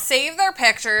 We're gonna save their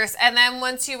pictures, and then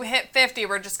once you hit 50,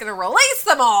 we're just gonna release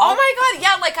them all. Oh my God!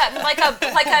 Yeah, like a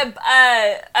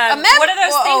what are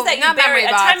those things that you bury? A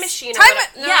time machine.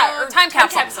 Time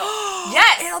capsule.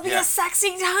 Yes, it'll be a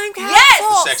sexy time capsule. Yes,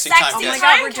 The sexy time Oh my capsule.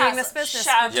 God, we're doing this business.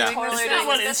 Yeah. Totally doing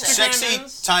this business.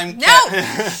 Sexy time No,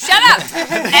 capsule. shut up.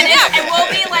 And we'll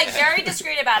be like very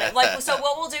discreet about it. Like, so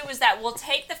what we'll do is that we'll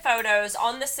take the photos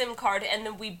on the SIM card, and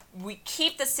then we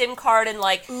keep the SIM card in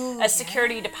like a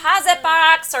security deposit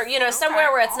box, or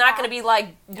somewhere where it's not going to be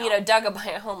like dug up by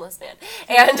a homeless man.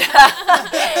 And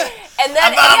then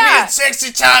I bought me a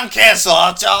sexy time capsule.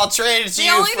 I'll trade it to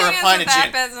you for a pint of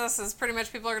gin. That business is pretty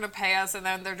much people are going to pay us, and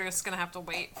then they're just going to have to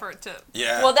wait for it to.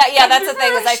 Yeah. Well, that's the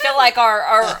thing is I feel like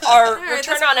our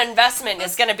return on investment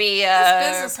is going to be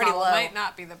Business pretty model low. might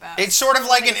not be the best. It's sort of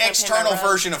like an Makes no external payment.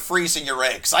 version of freezing your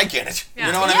eggs. I get it. Yeah.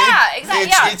 You know what I mean? Yeah,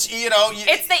 exactly. It's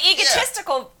It's the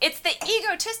egotistical. It's the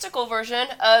egotistical version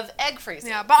of egg freezing.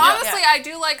 Yeah, but honestly, I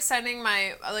do like sending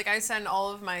I send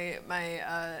all of my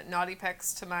naughty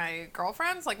pics to my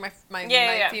girlfriends, like my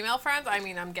female friends. I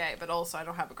mean, I'm gay, but also I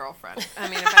don't have a girlfriend. I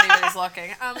mean, if anybody's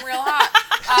looking, I'm real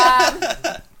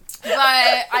hot. But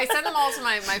I send them all to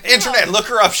my female. Internet, look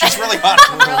her up. She's really hot.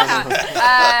 Really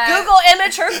hot. Google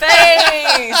image her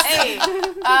face. Hey,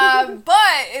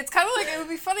 but it's kind of like it would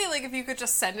be funny, like if you could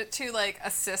just send it to like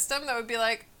a system that would be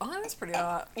like, oh, that's pretty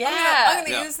hot. Yeah. I'm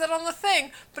gonna use that on the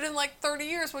thing, but in like 30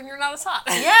 years when you're not as hot.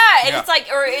 Yeah, and it's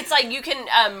like you can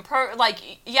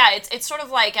it's sort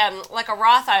of like a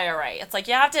Roth IRA. It's like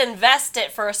you have to invest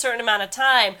it for a certain amount of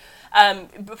time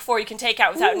before you can take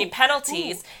out without any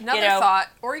penalties. Another thought,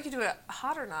 or you could do a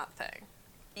hot or not thing.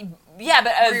 Yeah,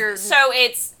 but so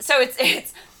it's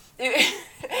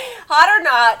hot or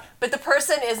not, but the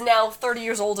person is now 30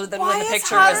 years older than when the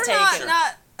picture was taken. Why is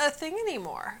not a thing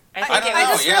anymore? I think I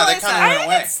don't know. Yeah, they kind of went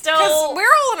away. It's still. Because we're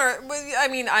all in our. I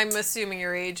mean, I'm assuming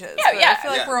your ages. Yeah. I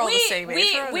feel like we're all the same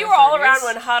age. We were all around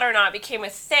when hot or not became a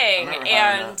thing,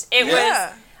 and it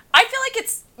was. I feel like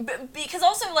it's because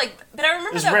also but I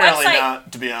remember It's that rarely website.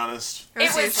 not, to be honest. It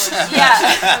was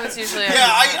It was usually. Yeah,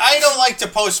 I don't like to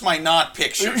post my not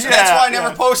pictures. That's why I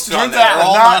never posted on Turns there. out They're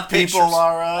all not not pictures. people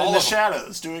are All in the of them.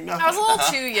 shadows doing nothing. I was a little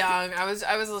too young. I was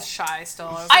a little shy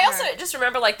still. I also just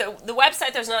remember the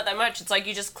website. There's not that much. It's like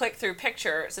you just click through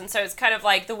pictures, and so it's kind of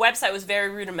like the website was very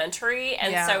rudimentary,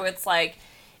 and so it's like.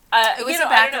 It was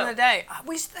back in the day.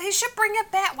 They should bring it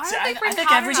back. Why don't they bring it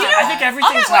back? I think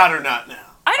everything's hot or not now.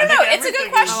 I don't know. It's a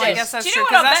good question. Oh, I guess that's Do you true know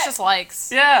because what I'll that's bet? just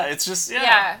likes. Yeah, it's just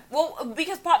Yeah. Well,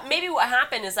 because maybe what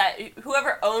happened is that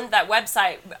whoever owned that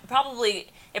website probably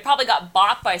got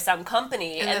bought by some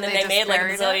company, and then they made like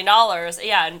 $1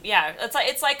 bazillion. Yeah.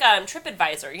 It's like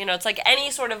TripAdvisor. It's like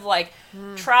any sort of like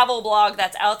travel blog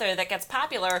that's out there that gets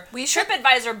popular.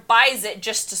 TripAdvisor buys it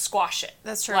just to squash it.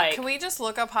 That's true. Like, can we just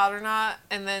look up hot or not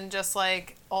and then just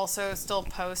like also still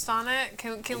post on it?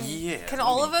 Can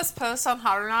all of us post on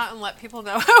hot or not and let people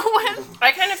know when?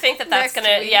 I kind of think that's Next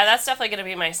gonna. week. Yeah, that's definitely gonna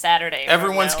be my Saturday.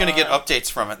 Everyone's going to get updates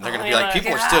from it. And they're going to be like,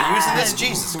 people are still using this?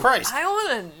 Jesus Christ. I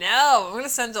want to know. I'm going to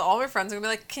send to all my friends. I'm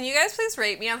going to be like, can you guys please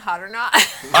rate me on hot or not?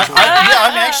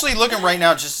 I'm actually looking right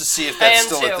now just to see if that's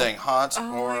still a thing. Hot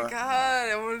Oh or... my god,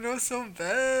 I want to know so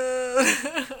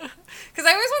bad. Because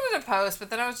I always wanted to post, but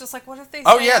then I was just like, what if they say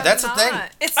Oh, yeah, I'm that's not? a thing.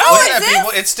 It's Looking at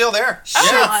people, it's still there. Shut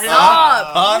up.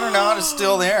 Hot or not is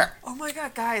still there. Oh my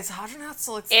god, guys, hot or not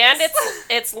still exists. And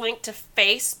it's linked to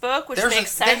Facebook, which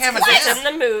makes they sense have an because it's app.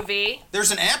 in the movie.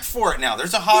 There's an app for it now.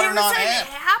 There's a hot or not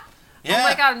app. Yeah. Oh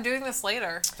my god, I'm doing this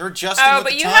later. They're adjusting with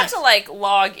but the you time. have to like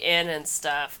log in and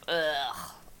stuff. Ugh.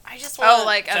 I just want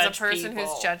as a person who's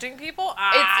judging people?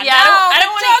 I I don't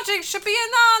don't wanna- judging should be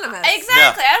anonymous.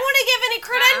 Exactly. I don't want to give any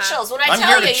credentials when I I'm tell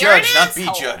here you to you're judge, an not be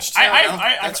asshole. judged.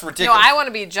 That's No, ridiculous. I want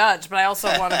to be judged, but I also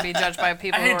want to be judged by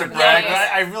people I hate who to are brag, not.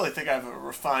 but I really think I have a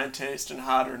refined taste in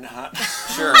hot or not.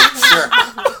 Sure.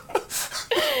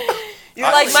 You're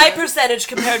like my percentage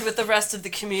compared with the rest of the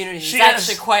community. It's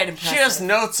actually quite impressive. She has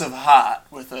notes of hot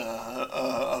with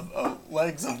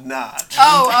legs of not.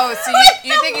 Oh, so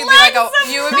you think you'd be like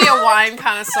you would be a wine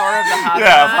connoisseur of the hot or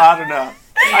Yeah, not? hot or not.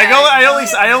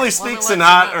 I only speak to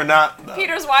not or not. No.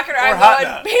 Peter's walking around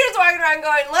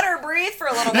going, let her breathe for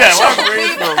a little bit. Yeah, let her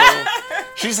breathe for a little.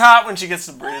 She's hot when she gets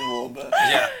to breathe a little bit.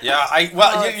 Yeah.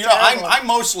 I'm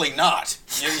mostly not.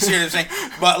 You see what I'm saying?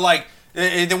 But like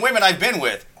the women I've been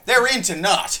with, they're into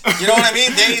not. You know what I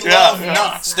mean? They love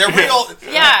knots. They're real.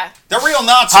 Yeah. They're real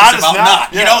Nazis Hot is about not,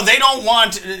 not. yeah. You know, they don't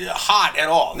want hot at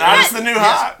all. Not as the new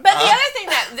hot. But the other thing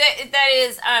that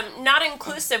is not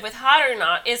inclusive with hot or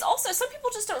not is also some people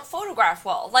just don't photograph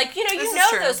well. Like, you know, This is you know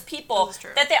true. those people This is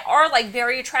true. that they are like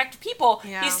very attractive people.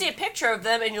 Yeah. You see a picture of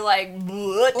them and you're like,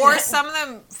 what? Or some of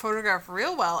them photograph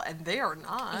real well, and they are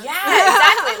not. Yeah,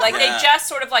 exactly. Like Yeah. they just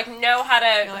sort of like know how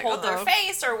to like, hold their uh-oh.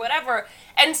 face or whatever.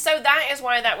 And so that is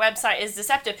why that website is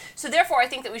deceptive. So therefore, I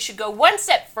think that we should go one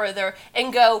step further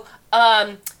and go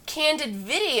candid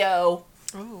video.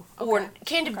 Ooh, Or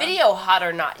candid video hot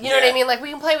or not. You know what Yeah. I mean? Like,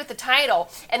 we can play with the title.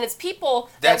 And it's people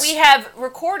That's- that we have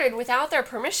recorded without their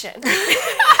permission.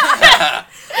 I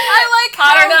like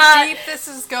Hot or how not. deep this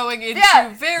is going into Yeah.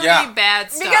 very Yeah.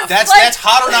 bad stuff. Because- That's Like- that's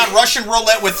hot or not Russian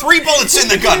roulette with 3 bullets in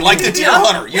the gun, like the deer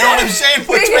hunter. You know what I'm saying?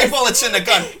 Put 3 bullets in the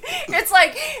gun. It's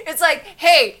like,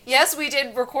 hey, yes, we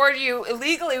did record you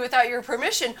illegally without your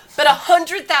permission, but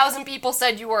 100,000 people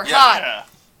said you were hot.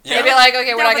 Yeah. They'd be like,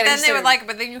 okay, we're no, not but getting then they sued. would like it,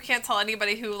 but then you can't tell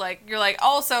anybody who, like, you're like,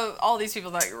 also, all these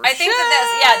people thought you were I think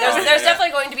shit. there's Yeah.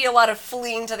 definitely going to be a lot of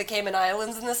fleeing to the Cayman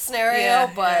Islands in this scenario, Yeah,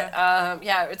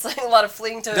 but it's like a lot of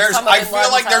fleeing to There's, some I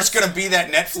feel like there's going to be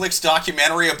that Netflix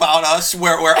documentary about us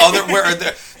where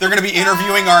they're going to be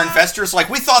interviewing our investors. Like,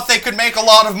 we thought they could make a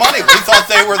lot of money. We thought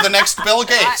they were the next Bill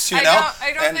Gates. You know?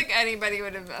 I don't And- think anybody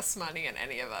would invest money in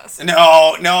any of us.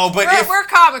 No, but We're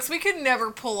comics. We could never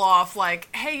pull off, like,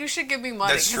 hey, you should give me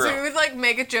money. That's 'Cause true. we would, like,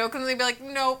 make a joke and they'd be like,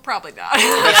 no, probably not.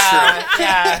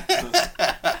 Yeah.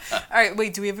 All right,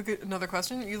 wait, do we have another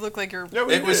question? You look like you're... No,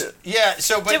 we it was did. yeah.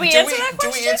 So, but Did we do answer that do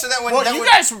we question? answer that one? Well, that you one-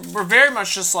 guys were very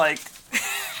much just like,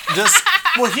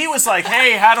 he was like,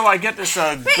 hey, how do I get this girl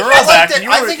I like back? that- And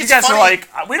you, I were, think you it's guys funny. are like,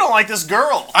 we don't like this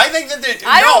girl. I think that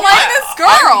I don't like this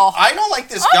girl. I don't like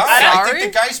this guy. I sorry.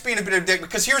 think the guy's being a bit of a dick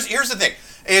because here's the thing.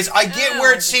 Is I get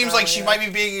where it seems like she might be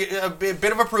being a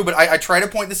bit of a prude, but I try to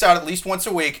point this out at least once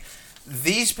a week.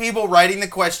 These people writing the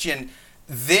question,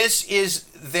 this is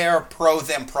their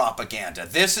pro-them propaganda.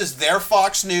 This is their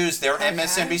Fox News, their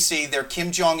MSNBC, their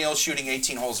Kim Jong-il shooting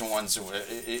 18 holes in ones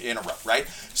in a row, right?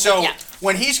 So Yeah.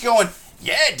 when he's going,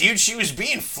 yeah, dude, she was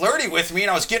being flirty with me and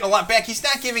I was getting a lot back, he's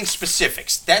not giving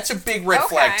specifics. That's a big red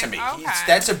flag to me. Okay.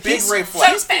 That's a big red So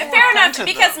flag. fair enough, content,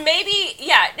 because though. maybe,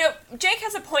 Jake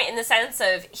has a point in the sense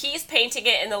of he's painting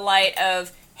it in the light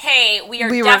of, hey, we were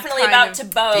definitely kind about of to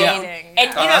bone, dating,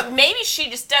 and yeah. maybe she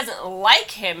just doesn't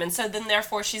like him, and so then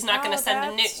therefore she's not going to send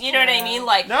a new. that's You know what I mean?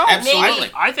 Like, No, Absolutely.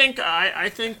 maybe. I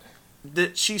think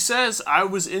that she says I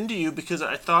was into you because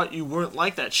I thought you weren't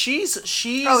like that. She's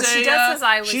she a, does says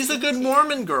I was she's a good into you.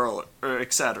 Mormon girl, or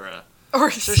etc.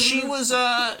 Or So she was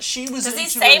Does he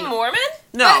into say a- Mormon?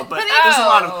 No, but there's a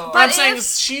lot of. Oh. But But I'm saying if-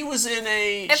 is she was in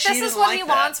a. If she this is didn't what like he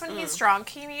that. wants when he's drunk,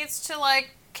 he needs to,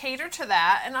 like, cater to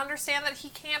that and understand that he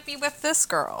can't be with this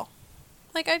girl.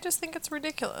 Like, I just think it's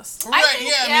ridiculous. Right,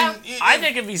 think- I mean, I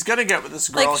think if he's gonna get with this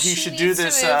girl, Like, he she should do needs to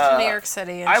this. move to New York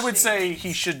City and I would she- say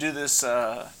he should do this.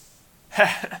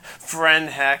 Friend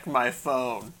hack my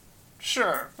phone.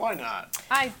 Sure, why not?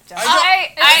 I don't.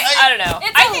 I don't know.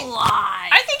 It's I a think, lie.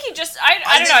 I think he just. I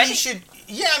I don't think know. I he think, should.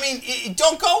 Yeah, I mean,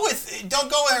 don't go with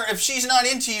her if she's not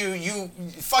into you. You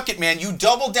fuck it, man. You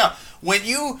double down. When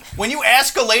you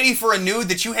ask a lady for a nude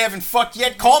that you haven't fucked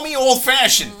yet, call me old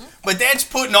fashioned. But that's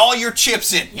putting all your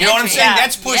chips in. You know what I'm saying? Yeah.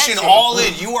 That's pushing Yeah, all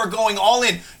in. You are going all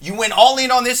in. You went all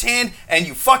in on this hand and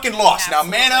you fucking lost. Now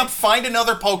man up, find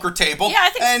another poker table, Yeah, I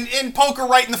think- and poker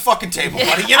right in the fucking table,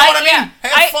 buddy. You know what I mean?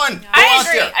 Have fun. Go I out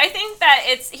agree. there. I think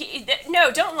that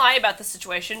no, don't lie about the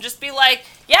situation. Just be like,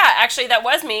 yeah, actually, that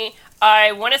was me.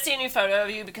 I want to see a new photo of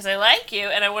you because I like you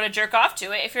and I want to jerk off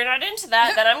to it. If you're not into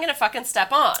that, then I'm going to fucking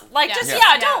step on. Like, Yes. just,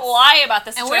 Yes. don't lie about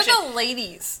the and we're situation. the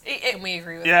ladies. And we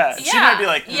agree with Yeah, this. she might be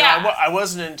like, Yeah. no, I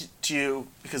wasn't into you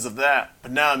because of that,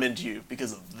 but now I'm into you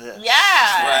because of this. Yeah.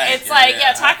 Right, It's like,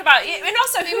 yeah. talk about, and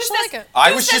also, who's should this? like it. I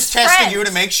who's was this just testing friend? you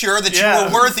to make sure that Yeah. you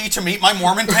were worthy to meet my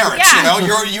Mormon parents. Yeah. You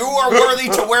know, you are worthy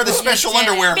to wear the special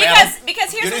underwear, man.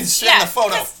 Because here's You didn't what's, send the photo.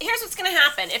 because here's what's gonna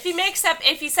happen. If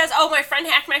he says, "Oh, my friend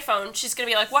hacked my phone," she's gonna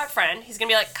be like, "What friend?" He's gonna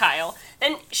be like, "Kyle."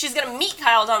 Then she's gonna meet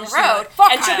Kyle down the She's like, road,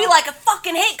 "Fuck and she'll be Kyle." like, "I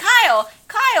fucking hate Kyle."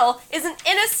 Kyle is an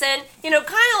innocent.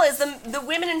 Kyle is the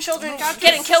women and children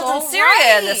getting killed in so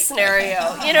Syria in right. this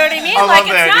scenario. You know what I mean? I Like, love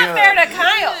it's the not idea fair that- to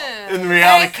Kyle. In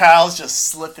reality, Kyle's just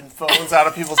slipping phones out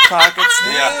of people's pockets.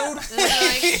 Yeah.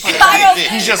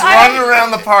 He's just running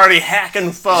around the party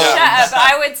hacking phones. Shut up.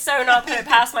 I would so not put it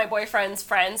past my boyfriend's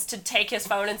friends to take his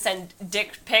phone and send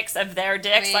dick pics of their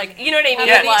dicks. mean, like, you know what I mean?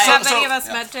 Yeah, Like, Have so- any of us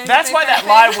met Jake? That's why that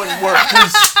lie wouldn't work.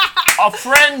 'Cause a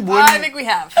friend I wouldn't. think we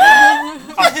have.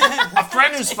 A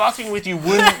friend who's fucking with you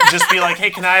wouldn't just be like, "Hey,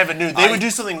 can I have a nude?" They would do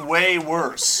something way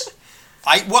worse.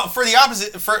 Well, for the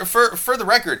opposite, for the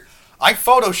record, I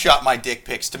Photoshop my dick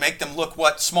pics to make them look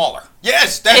smaller.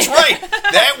 Yes, that's right.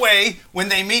 That way, when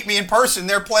they meet me in person,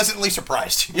 they're pleasantly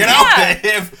surprised. You know, Yeah.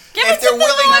 if they're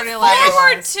willing to look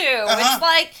forward to.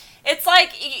 It's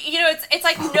like it's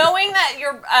like knowing that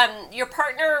your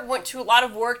partner went to a lot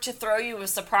of work to throw you a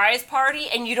surprise party,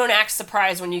 and you don't act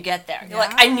surprised when you get there. You're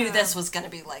like, I knew this was gonna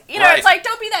be like, Right. It's like,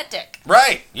 don't be that dick.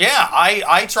 Right. Yeah.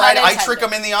 I trick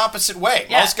them in the opposite way.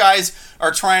 Yeah. Most guys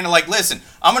are trying to listen,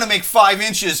 I'm going to make 5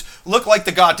 inches look like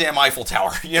the goddamn Eiffel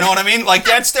Tower. You know what I mean? Like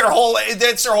that's their whole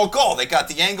goal. They got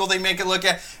the angle they make it look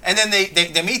at, and then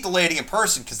they meet the lady in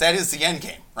person, because that is the end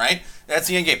game, right? That's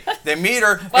the end game. They meet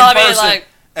her in person.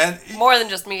 And more than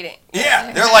just meeting.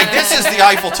 Yeah, they're like, this is the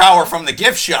Eiffel Tower from the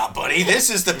gift shop, buddy. This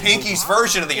is the Pinky's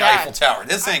version of the Eiffel Tower.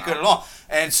 This ain't good at all.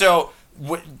 And so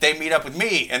they meet up with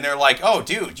me, and they're like, oh,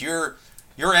 dude, you're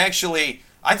actually,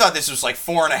 I thought this was like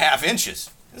 4.5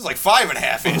 inches. This is like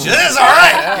 5.5 inches. This is all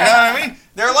right. You know what I mean?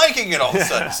 They're liking it all of a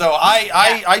sudden. So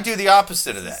I do the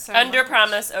opposite of that. Under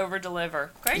promise, over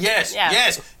deliver. Great.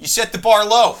 Yes. You set the bar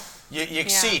low. You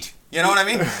exceed. You know what I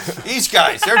mean? These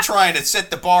guys, they're trying to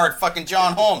set the bar at fucking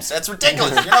John Holmes. That's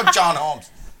ridiculous. You know John Holmes.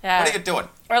 Yeah. What are you doing?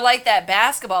 Or like that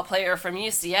basketball player from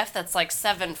UCF that's like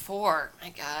 7'4". My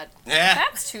God. Yeah.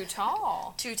 That's too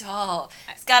tall. Too tall.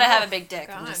 He's got to have a big dick,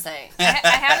 I'm just saying. I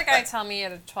had a guy tell me he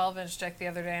had a 12-inch dick the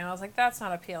other day, and I was like, that's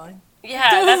not appealing. Yeah,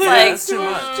 that's like... That's too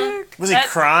much. Was he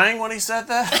crying when he said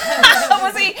that?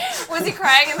 was he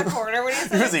crying in the corner when he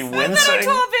said, Was he I've wincing? got a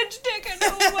 12-inch dick and no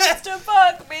one wants to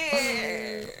fuck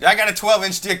me? I got a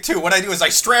 12-inch dick too. What I do is I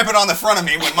strap it on the front of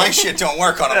me when my shit don't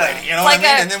work on a lady. You know what I mean?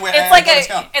 And then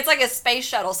it's like a space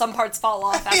shuttle. Some parts fall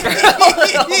off after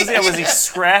Was he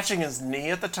scratching his knee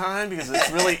at the time because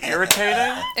it's really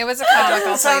irritating? It was a comic.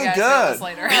 I'll tell you guys about this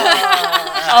later.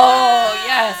 Oh,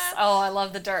 yes. Oh, I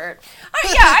love the dirt.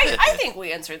 I think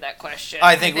we answered that question.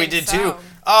 I think we did too.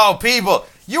 Oh, people,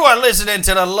 you are listening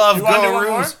to the Love You wanna do one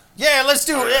more? Gurus. Yeah, let's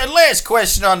do last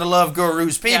question on the Love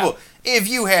Gurus. People, if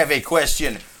you have a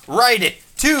question, write it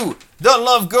to the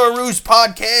Love Gurus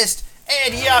podcast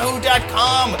at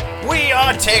yahoo.com. We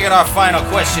are taking our final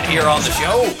question here on the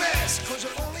show.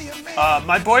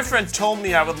 My boyfriend told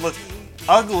me I would look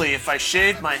ugly if I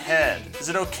shaved my head. Is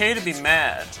it okay to be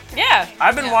mad? Yeah.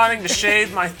 I've been wanting to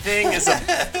shave my thing as a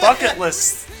bucket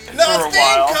list for a Nothing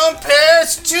while.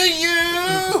 compares to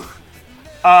you.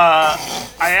 I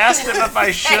asked him if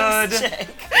I should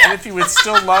and if he would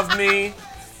still love me.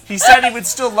 He said he would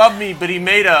still love me, but he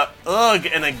made a ugh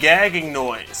and a gagging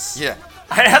noise. Yeah.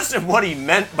 I asked him what he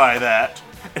meant by that,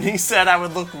 and he said I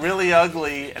would look really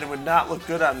ugly and it would not look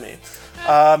good on me.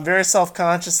 I'm very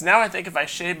self-conscious. Now I think if I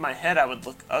shaved my head, I would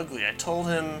look ugly. I told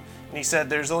him, and he said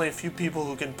there's only a few people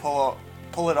who can pull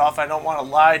it off. I don't want to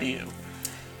lie to you.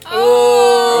 I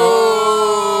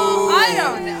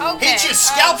don't know. Okay. He just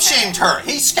scalp shamed her.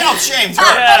 He scalp shamed her.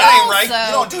 But That ain't also, right.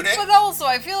 You don't do that. But also,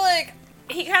 I feel like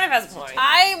He kind of has a point.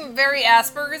 I'm very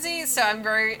Asperger's-y, so I'm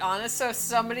very honest. So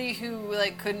somebody who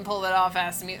couldn't pull that off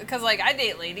asked me, because I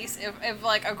date ladies. If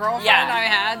like a girlfriend I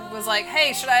had was like,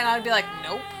 hey, should I? And I'd be like,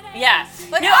 nope. Yeah.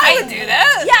 Like, I would do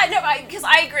that. Yeah, no, because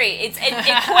I agree. It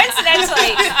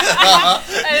coincidentally.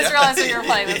 I just realized what you were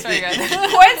playing. That's very good.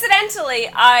 Coincidentally,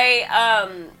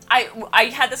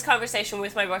 I had this conversation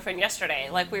with my boyfriend yesterday.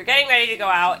 Like, we were getting ready to go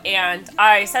out, and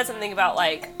I said something about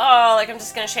I'm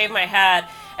just gonna shave my head,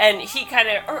 and he kind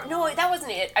of, or no, that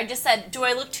wasn't it. I just said, do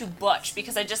I look too butch?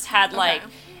 Because I just had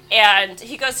and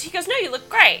he goes, no, you look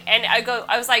great. And I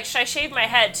was like, should I shave my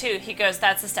head too? He goes,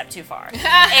 that's a step too far.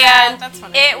 And that's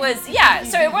funny. it was,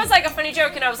 so it was like a funny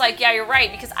joke, and I was like, yeah, you're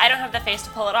right, because I don't have the face to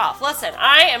pull it off. Listen,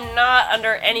 I am not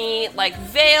under any,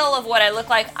 veil of what I look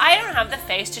like. I don't have the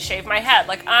face to shave my head.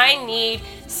 I need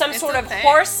some sort of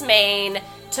horse mane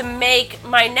to make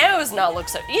my nose not look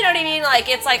so, you know what I mean? I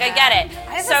get it.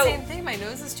 I have the same thing. My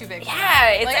nose is too big. Yeah,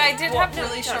 it's I did have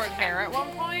really short hair at one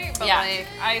point, but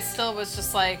I still was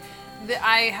just I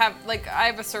have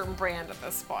a certain brand at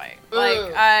this point.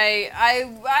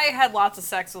 I had lots of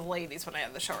sex with ladies when I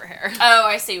had the short hair. Oh,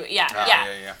 I see.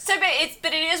 Yeah. So,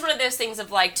 but it is one of those things of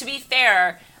to be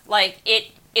fair,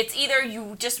 it's either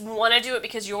you just want to do it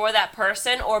because you're that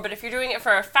person, but if you're doing it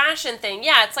for a fashion thing,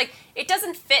 it's it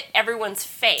doesn't fit everyone's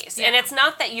face, and it's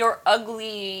not that you're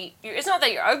ugly. It's not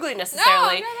that you're ugly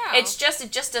necessarily. No. It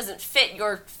just doesn't fit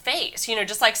your face.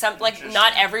 Just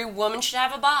not every woman should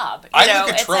have a bob. I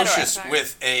look atrocious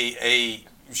with a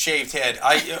shaved head.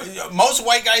 Most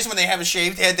white guys, when they have a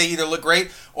shaved head, they either look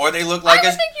great or they look like I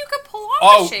would think you could pull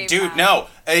off a shaved head. No.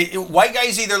 White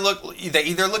guys either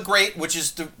look great, which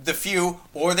is the few,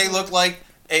 or they look like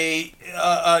a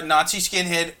Nazi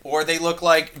skinhead or they look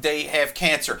like they have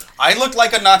cancer. I looked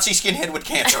like a Nazi skinhead with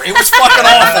cancer. It was fucking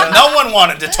awful. No one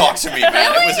wanted to talk to me, man.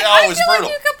 It was brutal.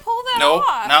 Like you could pull that Nope.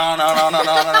 off. No.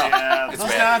 Yeah, It's those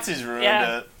bad. Nazis ruined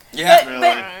it.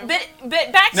 Yeah. But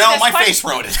back to No, this my question. face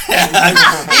wrote it.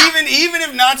 even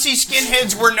if Nazi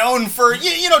skinheads were known for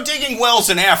digging wells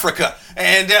in Africa,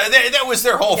 and that was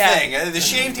their whole thing. The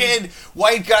shaved head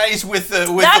white guys with the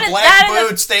black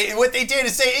boots. What they did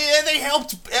is they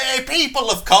helped people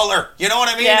of color. You know what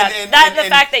I mean? Yeah, and the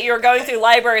fact that you were going through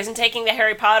libraries and taking the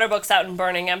Harry Potter books out and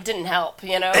burning them didn't help.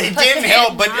 You know, it didn't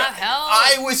help. But not help.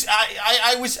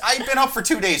 I've been up for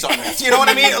 2 days on this. You know what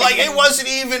I mean? Like it wasn't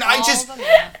even.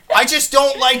 I just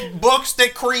don't like books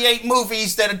that create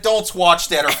movies that adults watch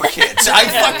that are for kids. I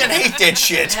fucking hate that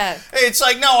shit. It's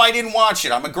like, no, I didn't watch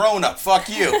it. I'm a grown-up. Fuck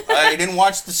you. I didn't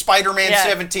watch the Spider-Man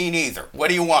 17 either. What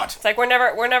do you want? it's like we're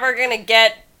never gonna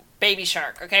get Baby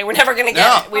Shark. Okay, we're never gonna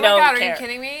get it. We Oh my don't God, care. are you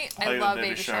kidding me? I Play with love Baby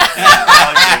Baby Shark. Shark.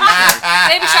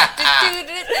 Baby Shark.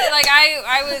 Like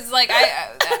I was like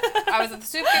I was at the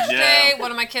soup kitchen today. One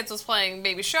of my kids was playing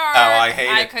Baby Shark. Oh, I hate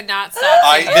I it. could not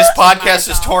stop. This podcast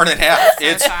is torn in half.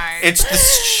 So sorry. It's the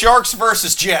Sharks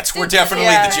versus Jets. We're definitely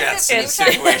the Jets in this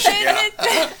situation. Yeah.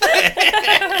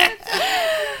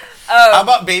 How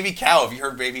about Baby Cow? Have you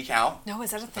heard Baby Cow? No,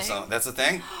 is that a thing? So that's a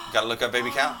thing. Got to look up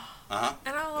Baby Cow. I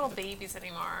don't have little babies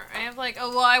anymore. I have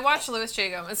I watch Louis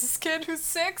J. Gomez, this kid who's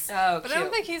 6. Oh, but I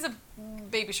don't think he's a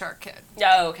Baby Shark kid.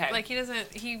 Oh, okay. Like he does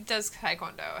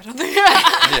taekwondo. I don't think.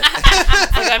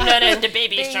 Like, I'm not into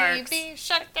Baby Sharks. Baby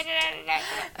Shark.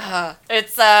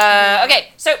 It's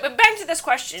okay. So back to this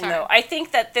question though. I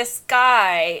think that this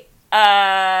guy,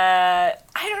 I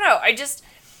don't know.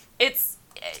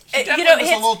 He definitely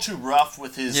was a little too rough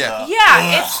with his. Yeah. Ugh.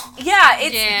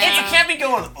 It's You can't be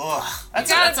going. Ugh.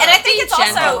 That's and I think it's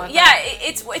also with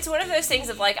it's one of those things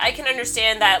of like I can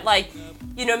understand that like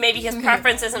maybe his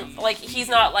preference isn't like he's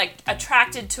not like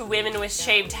attracted to women with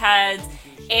shaved heads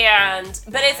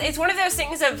but it's one of those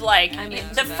things of like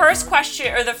the first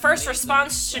question or the first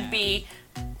response should be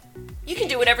you can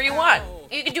do whatever you want.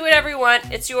 You can do whatever you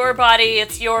want. It's your body.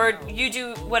 You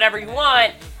do whatever you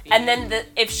want. And then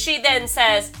if she then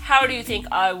says, how do you think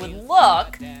I would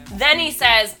look? Then he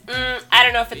says, I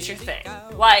don't know if it's your thing.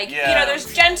 Like,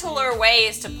 there's gentler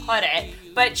ways to put it.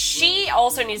 But she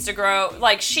also needs to grow,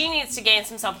 like, she needs to gain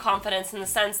some self-confidence in the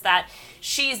sense that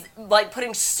she's, like,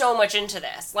 putting so much into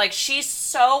this. Like, she's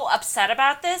so upset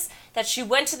about this that she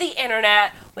went to the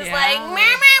internet, was like,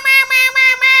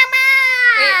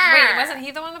 Wait, wasn't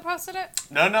he the one that posted it?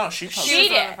 No, she posted She it.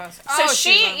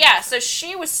 did. So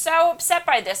she was so upset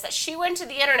by this that she went to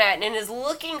the internet and is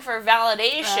looking for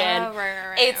validation. Oh,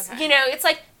 right. It's okay. it's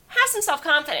like have some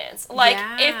self-confidence. Like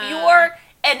if you're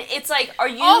and it's like are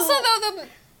you Also though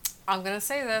I'm gonna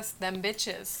say this, them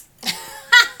bitches.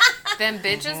 Them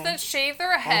bitches that shave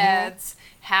their heads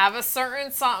have a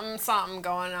certain something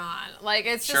going on. Like,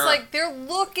 it's just like, they're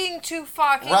looking to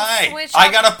fucking switch up.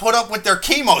 I gotta put up with their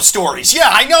chemo stories. Yeah,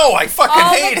 I know. I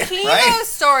fucking hate it, chemo right?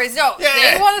 stories. No,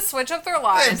 they want to switch up their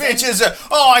lives. Hey, bitches,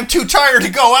 I'm too tired to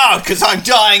go out because I'm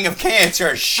dying of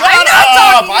cancer. Shut I'm not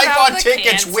up! talking I about bought the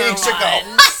tickets cancer weeks ago.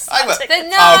 ones.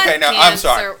 Okay, no, I'm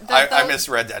sorry. I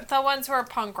misread that. The ones who are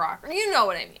punk rock. You know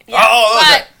what I mean.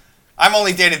 Okay. I've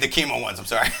only dated the chemo ones. I'm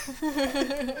sorry.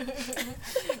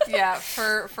 Yeah,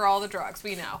 for all the drugs,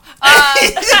 we know.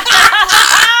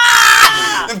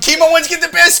 The chemo ones get the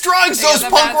best drugs. Those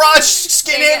punk rock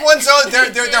skinhead ones,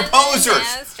 they're posers.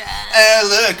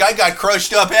 Look, I got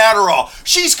crushed up Adderall.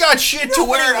 She's got shit to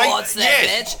wear.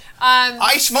 Bitch.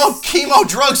 I smoked chemo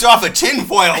drugs off a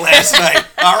tinfoil last night.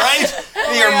 All right,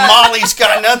 your Molly's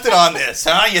got nothing on this,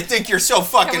 huh? You think you're so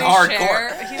fucking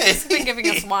hardcore? He's been giving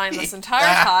us wine this entire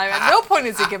time. At no point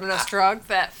is he giving us drugs.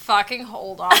 That fucking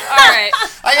hold on. All right.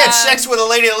 I had sex with a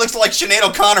lady that looks like Sinead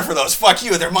O'Connor for those. Fuck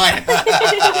you, they're mine.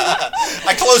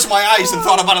 I closed my eyes and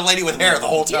thought about a lady with hair the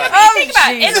whole time. Think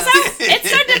about it.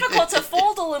 It's so difficult to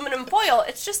fold aluminum foil.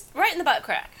 It's just right in the butt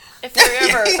crack. If you're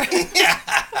ever,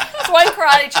 it's one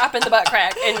karate chop in the butt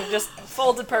crack and just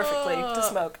folded perfectly to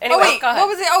smoke. Anyway, go ahead. What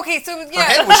was it? Okay, so Her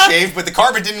head was shaved, but the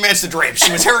carpet didn't match the drapes.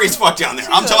 She was hairy as fuck down there.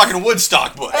 I'm talking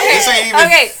Woodstock butt. This ain't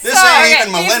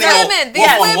even millennial. These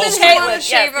women Wall Street. who want to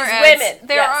shave their heads. Women.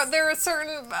 There are a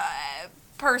certain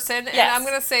person, and I'm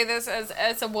going to say this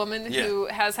as a woman who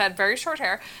has had very short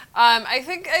hair. I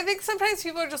think sometimes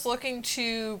people are just looking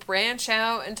to branch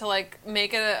out and to like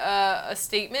make it a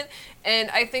statement.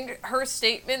 And I think her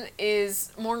statement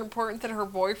is more important than her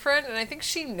boyfriend, and I think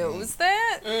she knows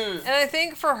that. And I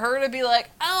think for her to be like,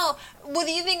 "Oh, what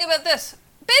do you think about this?"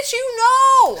 bitch, you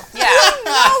know. Yeah. You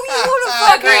know you want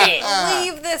to Agree. fucking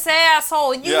leave this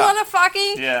asshole. You Yeah. want to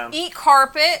fucking eat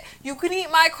carpet. You can eat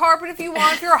my carpet if you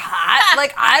want, if you're hot.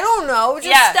 Like, I don't know.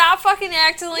 Just stop fucking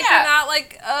acting like you're not,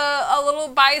 like, a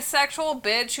little bisexual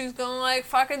bitch who's gonna, like,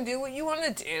 fucking do what you want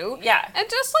to do. Yeah. And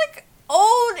just, like,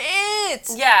 own it.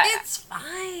 Yeah. It's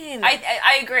fine.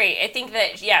 I agree. I think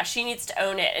that, she needs to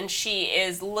own it, and she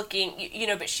is looking,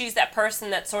 but she's that person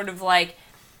that sort of, like,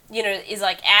 is,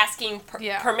 like, asking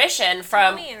permission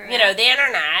from, the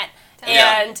internet.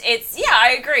 And it's,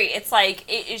 I agree. It's like,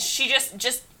 she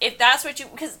just, if that's what you,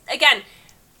 because, again,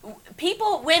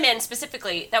 women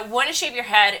specifically, that want to shave your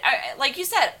head, like you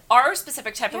said, are a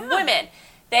specific type of women.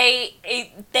 They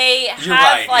have, You're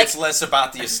right. like... It's less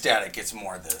about the aesthetic. It's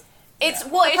more the... It's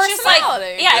it's just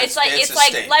like it's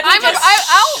like let me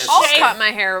I'll cut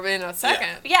my hair in a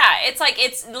second. Yeah, it's like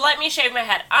let me shave my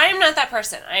head. I'm not that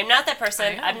person. I'm not that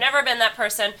person. I've never been that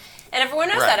person, and everyone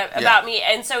knows that about me.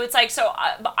 And so it's like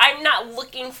I'm not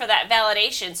looking for that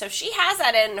validation. So if she has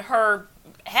that in her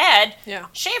head.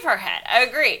 Shave her head. I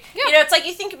agree. Yeah. It's like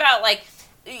you think about like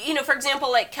for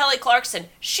example, like Kelly Clarkson.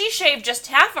 She shaved just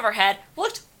half of her head.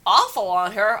 Looked awful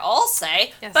on her, I'll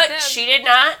say, but she did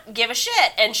not give a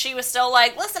shit, and she was still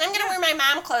like, listen, I'm gonna wear my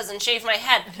mom clothes and shave my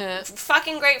head.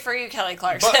 Fucking great for you, Kelly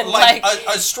Clarkson. But like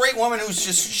a straight woman who's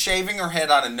just shaving her head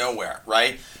out of nowhere,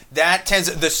 right? That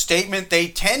the statement they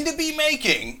tend to be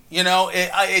making, it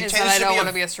tends that I to don't be want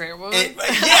to be a straight woman. or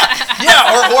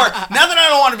not that I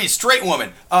don't want to be a straight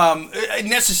woman,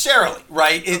 necessarily,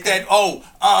 right?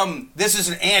 This is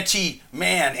an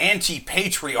anti-man,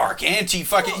 anti-patriarch,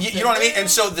 anti-fucking, you know what I mean? And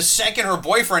so the second her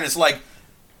boyfriend is like,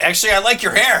 actually, I like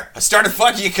your hair. I started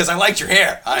fucking you because I liked your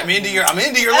hair. I'm into your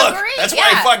look. That's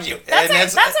why I fucked you.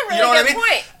 That's a really good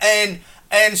point.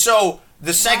 And so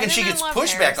the second she gets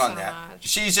pushback on that,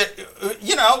 she's,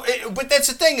 but that's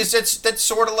the thing is that's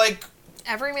sort of like.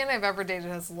 Every man I've ever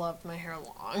dated has loved my hair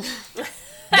long.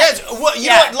 Yes, well, you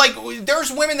know, like there's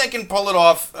women that can pull it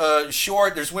off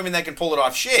short. There's women that can pull it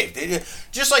off shaved.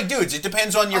 Just like dudes, it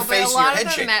depends on your face and your head shape. A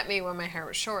lot of them met me when my hair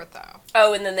was short, though.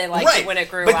 Oh, and then they liked it when it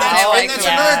grew out. That's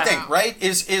another thing, right?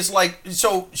 Is like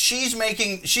so she's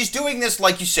doing this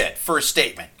like you said for a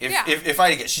statement. If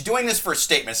I get, she's doing this for a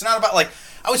statement. It's not about like.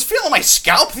 I was feeling my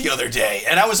scalp the other day,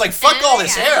 and I was like, fuck all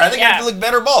this hair. I think I look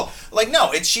better bald. Like,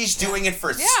 no, she's doing it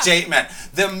for a statement.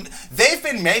 They've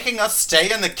been making us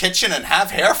stay in the kitchen and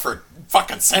have hair for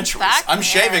fucking centuries. I'm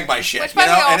shaving my shit,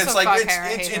 and it's like,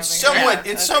 it's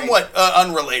somewhat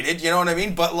unrelated, you know what I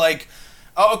mean? But like,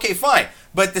 okay, fine.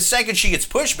 But the second she gets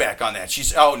pushback on that,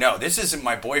 she's, oh no, this isn't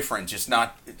my boyfriend just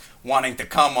not wanting to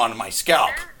come on my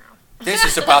scalp. This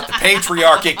is about the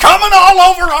patriarchy coming all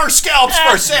over our scalps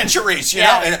for centuries, you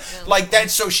know? And like that,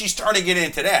 so she's starting to get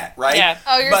into that, right? Yeah.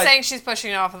 Oh, you're saying she's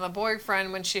pushing it off on the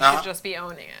boyfriend when she should just be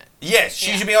owning it. Yes,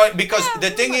 she should be owning it because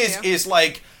the thing is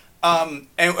like,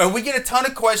 and we get a ton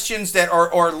of questions that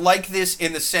are like this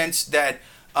in the sense that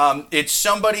it's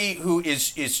somebody who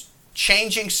is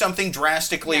changing something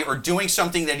drastically or doing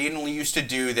something that he didn't used to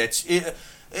do that's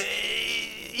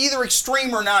either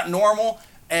extreme or not normal.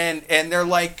 And they're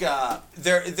like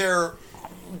they're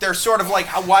sort of like,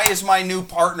 why is my new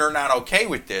partner not okay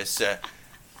with this?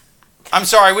 I'm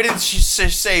sorry, we didn't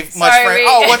say much.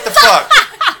 Oh, what the fuck?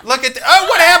 Look at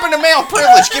what happened to male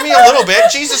privilege? Give me a little bit,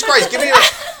 Jesus Christ! Give me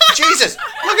Jesus!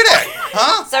 Look at that,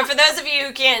 huh? So for those of you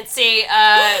who can't see,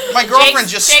 my girlfriend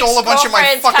just stole a bunch of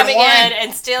my fucking coming wine in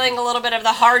and stealing a little bit of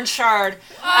the hard shard.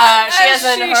 She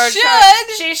hasn't heard.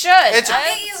 She should.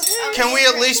 Can we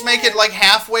at least make it like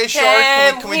halfway short?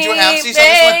 Can we do halfsies on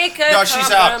this one? No,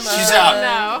 she's out. She's out.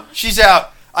 No. She's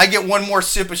out. I get one more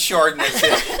sip of shard and that's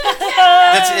it.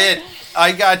 That's it.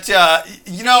 I got, the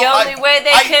only way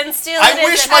they can steal it I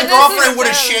wish my girlfriend would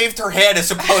have shaved her head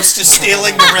as opposed to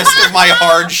stealing the rest of my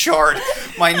hard shard.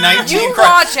 My 19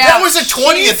 crime. That was a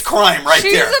 20th crime right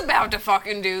there. She's about to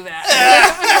fucking do that.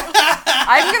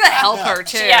 I'm going to help her,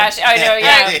 too. Yeah, I know,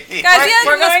 yeah. Guys, the end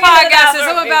of this podcast is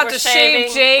I'm about to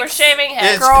shave Jake. We're shaving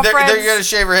head. They're going to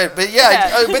shave her head. But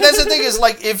but that's the thing is,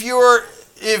 like,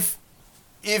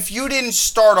 if you didn't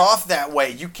start off that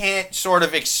way, you can't sort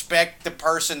of expect the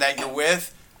person that you're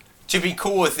with to be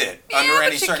cool with it under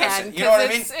any circumstance. You know what I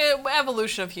mean? It's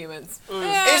evolution of humans.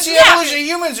 It's the evolution of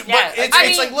humans, but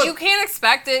it's like, look. You can't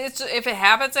expect it. If it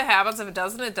happens, it happens. If it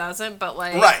doesn't, it doesn't. But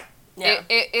like, right. Yeah.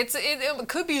 It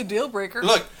could be a deal breaker.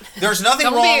 Look, there's nothing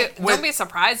wrong with. Don't be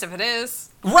surprised if it is.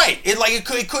 Right.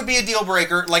 It could be a deal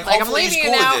breaker. Like hopefully he's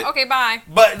cool with it. Okay, bye.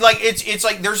 But like it's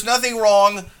like there's nothing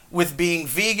wrong with being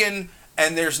vegan.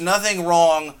 And there's nothing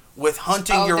wrong with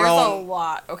hunting Oh, your there's own. a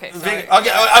lot. Okay, sorry. Vegan. Okay,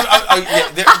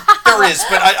 yeah, there is,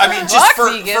 but I mean, just Fuck for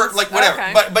vegans. like whatever.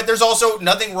 Okay. But there's also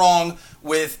nothing wrong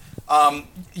with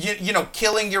you know,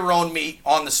 killing your own meat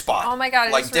on the spot. Oh my god,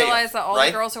 I like just realized that all right?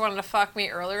 the girls who wanted to fuck me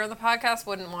earlier in the podcast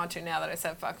wouldn't want to now that I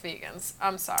said fuck vegans.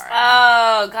 I'm sorry.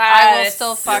 Oh god, I will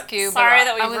still fuck you, Sorry but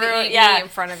that we I'm going to ruined- eat yeah. meat in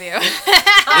front of you.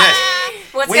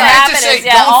 Yes. What's We gonna meant happen to say, is,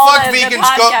 yeah, don't all fuck of the vegans.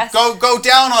 podcasts- Go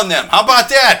down on them. How about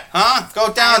that? Huh?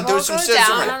 Go down. I Do will some go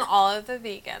scissoring. down on all of the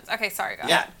vegans. Okay, sorry, go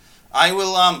Yeah. ahead. I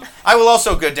will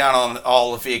also go down on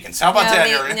all the vegans. How about that,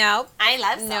 Aaron? Nope. I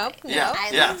love soy. Nope. Yeah, I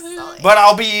yeah. love soy. But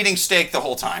I'll be eating steak the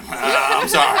whole time. I'm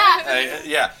sorry.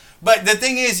 Yeah. But the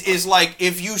thing is like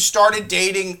if you started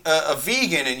dating a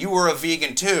vegan and you were a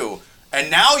vegan too, and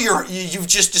now you've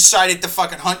just decided to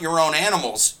fucking hunt your own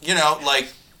animals, you know, like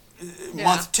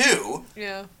month 2.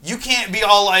 Yeah. You can't be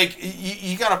all like,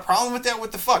 you got a problem with that?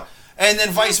 What the fuck? And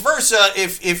then vice versa,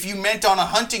 if you meant on a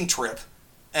hunting trip,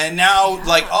 and now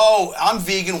like, oh, I'm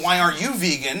vegan, why aren't you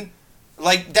vegan?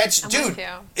 Like that's, dude,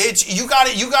 you got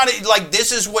it. Like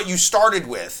this is what you started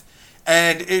with,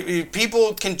 and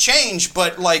people can change,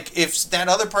 but like if that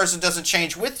other person doesn't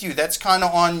change with you, that's kind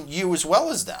of on you as well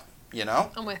as them. You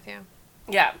know? I'm with you.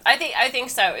 Yeah, I think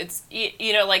so. It's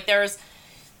you know, like there's,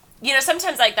 you know,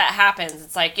 sometimes like that happens.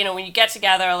 It's like, you know, when you get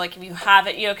together, like if you have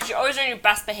it, you know, because you're always on your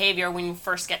best behavior when you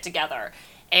first get together.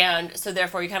 And so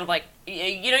therefore you kind of like,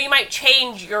 you know, you might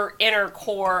change your inner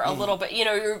core a little bit, you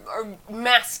know, or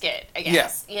mask it, I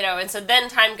guess. Yeah. You know, and so then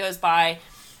time goes by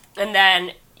and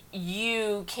then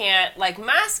you can't like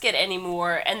mask it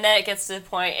anymore, and then it gets to the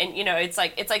point, and you know, it's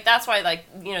like that's why, like,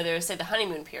 you know, they say the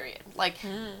honeymoon period. Like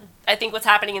I think what's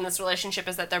happening in this relationship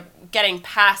is that they're getting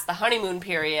past the honeymoon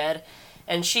period,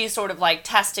 and she's sort of like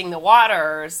testing the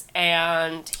waters,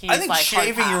 and he's like, I think hard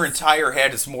shaving pass. your entire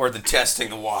head is more than testing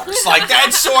the waters. Like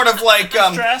that's sort of like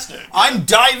drastic. I'm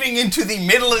diving into the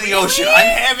middle of the ocean.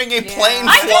 I'm having a plane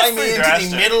fly me into drastic.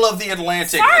 the middle of the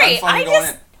Atlantic. Sorry, and I'm fucking going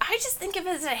in. I just think of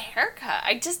it as a haircut.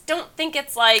 I just don't think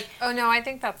it's like. Oh no, I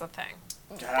think that's a thing.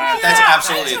 That's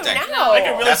absolutely a thing. No. I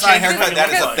could really That's not a change haircut. what That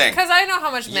it is a looks thing. Because I know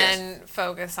how much Yes. men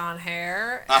focus on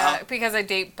hair, Uh-huh. because I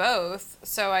date both,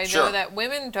 so I Sure. know that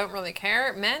women don't really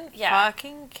care. Men Yeah.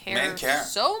 fucking care, Men care.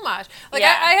 so much. Like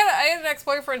Yeah. I had an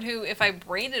ex-boyfriend who, if I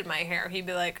braided my hair, he'd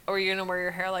be like, "Oh, are you gonna wear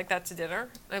your hair like that to dinner?"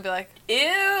 And I'd be like, Ew.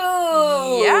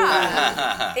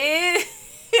 "Yeah, Ew.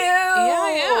 yeah,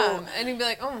 I am." And he'd be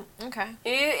like, "Oh, okay."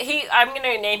 I'm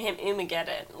gonna name him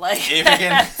Umageddon. Like, If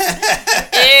again,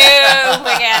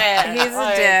 Umageddon. He's a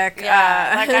Like, dick.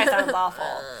 Yeah, that guy sounds awful.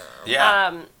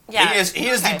 yeah. Yeah. He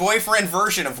is okay. the boyfriend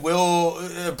version of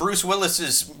Bruce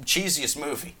Willis's cheesiest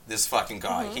movie. This fucking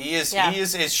guy. He is Yeah.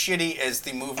 as shitty as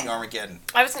the movie Armageddon.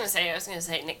 I was gonna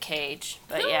say Nick Cage,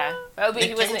 but yeah, but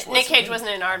Nick Cage Nick Cage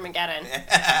wasn't in Armageddon.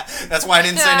 That's why I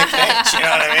didn't say Nick Cage. You know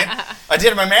what I mean? I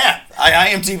did my math. I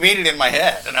IMDb'd it in my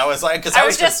head, and I was like, because I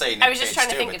was going to say Nick Cage I was just trying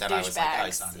to too, think but of then I was like, oh,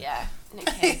 he's douchebags. not. Yeah,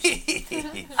 Nick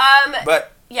Cage.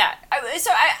 But Yeah.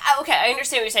 So okay, I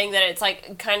understand what you're saying, that it's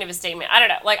like kind of a statement. I don't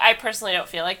know. Like I personally don't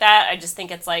feel like that. I just think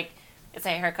it's like it's a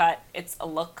haircut. It's a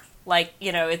look. Like,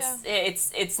 you know,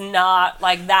 it's not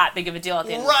like that big of a deal at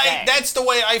the end of the day. right, that's the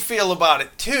way I feel about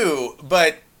it too.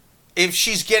 But if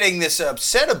she's getting this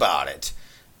upset about it,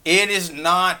 it is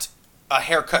not a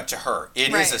haircut to her.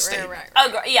 It is a statement.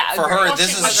 Yeah, For agree. her, Well,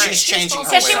 this is she's changing her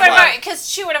Because way she of would have life. already, because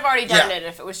she would have already done it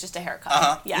if it was just a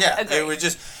haircut. Yeah, agree. It would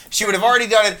just, she would have already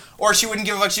done it, or she wouldn't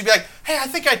give a fuck. She'd be like, hey, I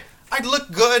think I'd look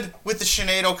good with the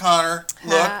Sinead O'Connor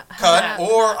look cut,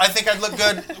 or I think I'd look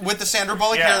good with the Sandra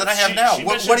Bullock hair that I have now.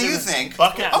 What do you think?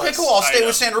 Okay, cool. I'll stay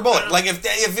with Sandra Bullock. Like if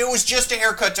it was just a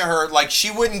haircut to her, like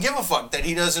she wouldn't give a fuck that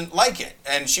he doesn't like it,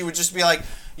 and she would just be like,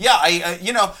 yeah, I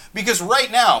you know, because right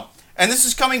now. And this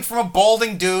is coming from a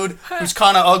balding dude who's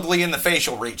kind of ugly in the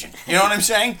facial region. You know what I'm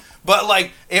saying? But,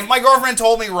 like, if my girlfriend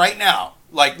told me right now,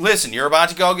 like, listen, you're about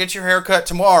to go get your hair cut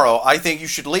tomorrow, I think you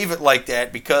should leave it like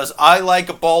that because I like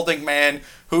a balding man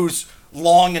who's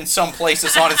long in some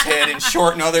places on his head and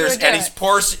short in others, and he's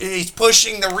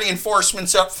pushing the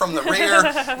reinforcements up from the rear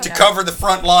to cover the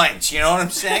front lines. You know what I'm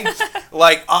saying?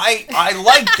 Like, I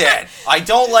like that. I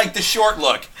don't like the short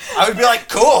look. I would be like,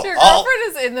 cool. Your girlfriend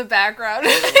is in the background.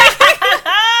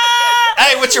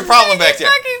 Hey, what's your problem back there?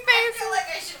 I feel like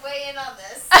I should weigh in on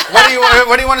this. What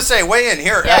do you want to say? Weigh in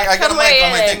here. Yeah, I got a mic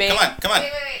on my thing. Amy. Come on.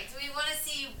 Wait. Do we want to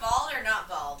see you bald or not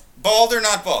bald? Bald or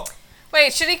not bald?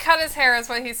 Wait, should he cut his hair is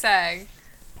what he's saying.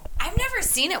 I've never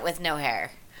seen it with no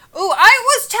hair. Ooh, I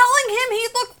was telling him he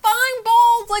looked fine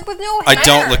bald, like with no hair. I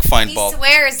don't look fine He bald.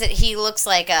 swears that he looks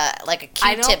like a Q-tip dildo.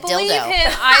 I don't believe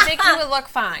him. I think he would look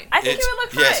fine. I think he would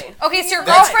look Yes. fine. Okay, so your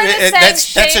girlfriend is saying That's a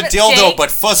shave it- dildo, Jake,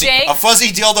 but fuzzy. Jake, A fuzzy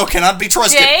dildo cannot be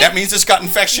trusted. Jake, That means it's got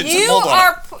infections and you mold on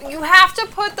it. are. You have to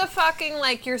put the fucking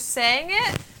like you're saying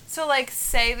it. So like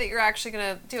say that you're actually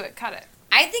gonna do it. Cut it.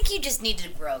 I think you just need to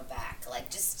grow back. Like,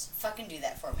 just fucking do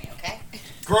that for me, okay?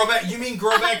 Grow back? You mean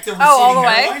grow back the receding all the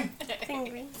way?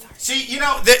 hairline? See, you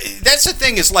know, that's the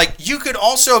thing is like you could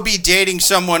also be dating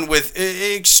someone with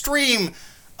extreme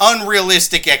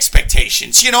unrealistic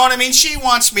expectations. You know what I mean? She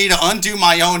wants me to undo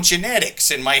my own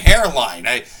genetics and my hairline.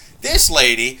 This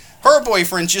lady, her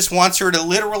boyfriend just wants her to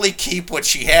literally keep what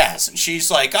she has. And she's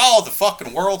like, oh, the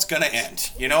fucking world's going to end.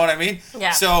 You know what I mean?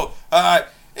 Yeah. So,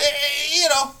 you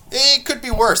know, it could be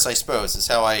worse, I suppose, is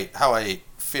how I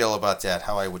feel about that,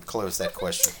 how I would close that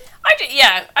question.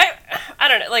 I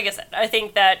don't know. Like I said, I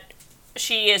think that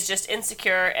she is just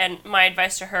insecure, and my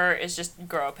advice to her is just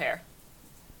grow a pair.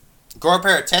 Grow a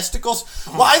pair of testicles?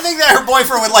 Well, I think that her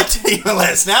boyfriend would like to even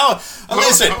less. Now,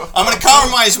 listen, I'm going to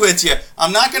compromise with you.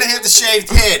 I'm not going to have the shaved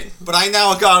head, but I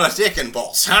now got a dick and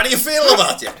balls. How do you feel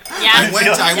about that? Yeah. I went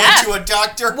to a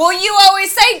doctor. Well, you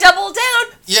always say double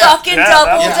down. Yeah. Fucking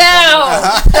double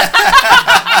down.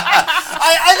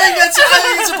 I think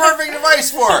it's a perfect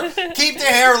advice for her. Keep the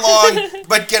hair long,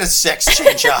 but get a sex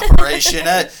change operation.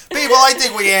 People, I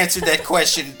think we answered that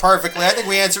question perfectly. I think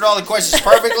we answered all the questions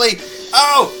perfectly.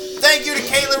 Oh, thank you to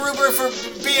Caitlin Ruppert for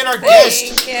being our guest.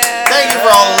 Thank you. Thank you for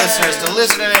all the listeners to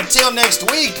listening. Until next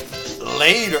week,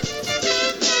 later.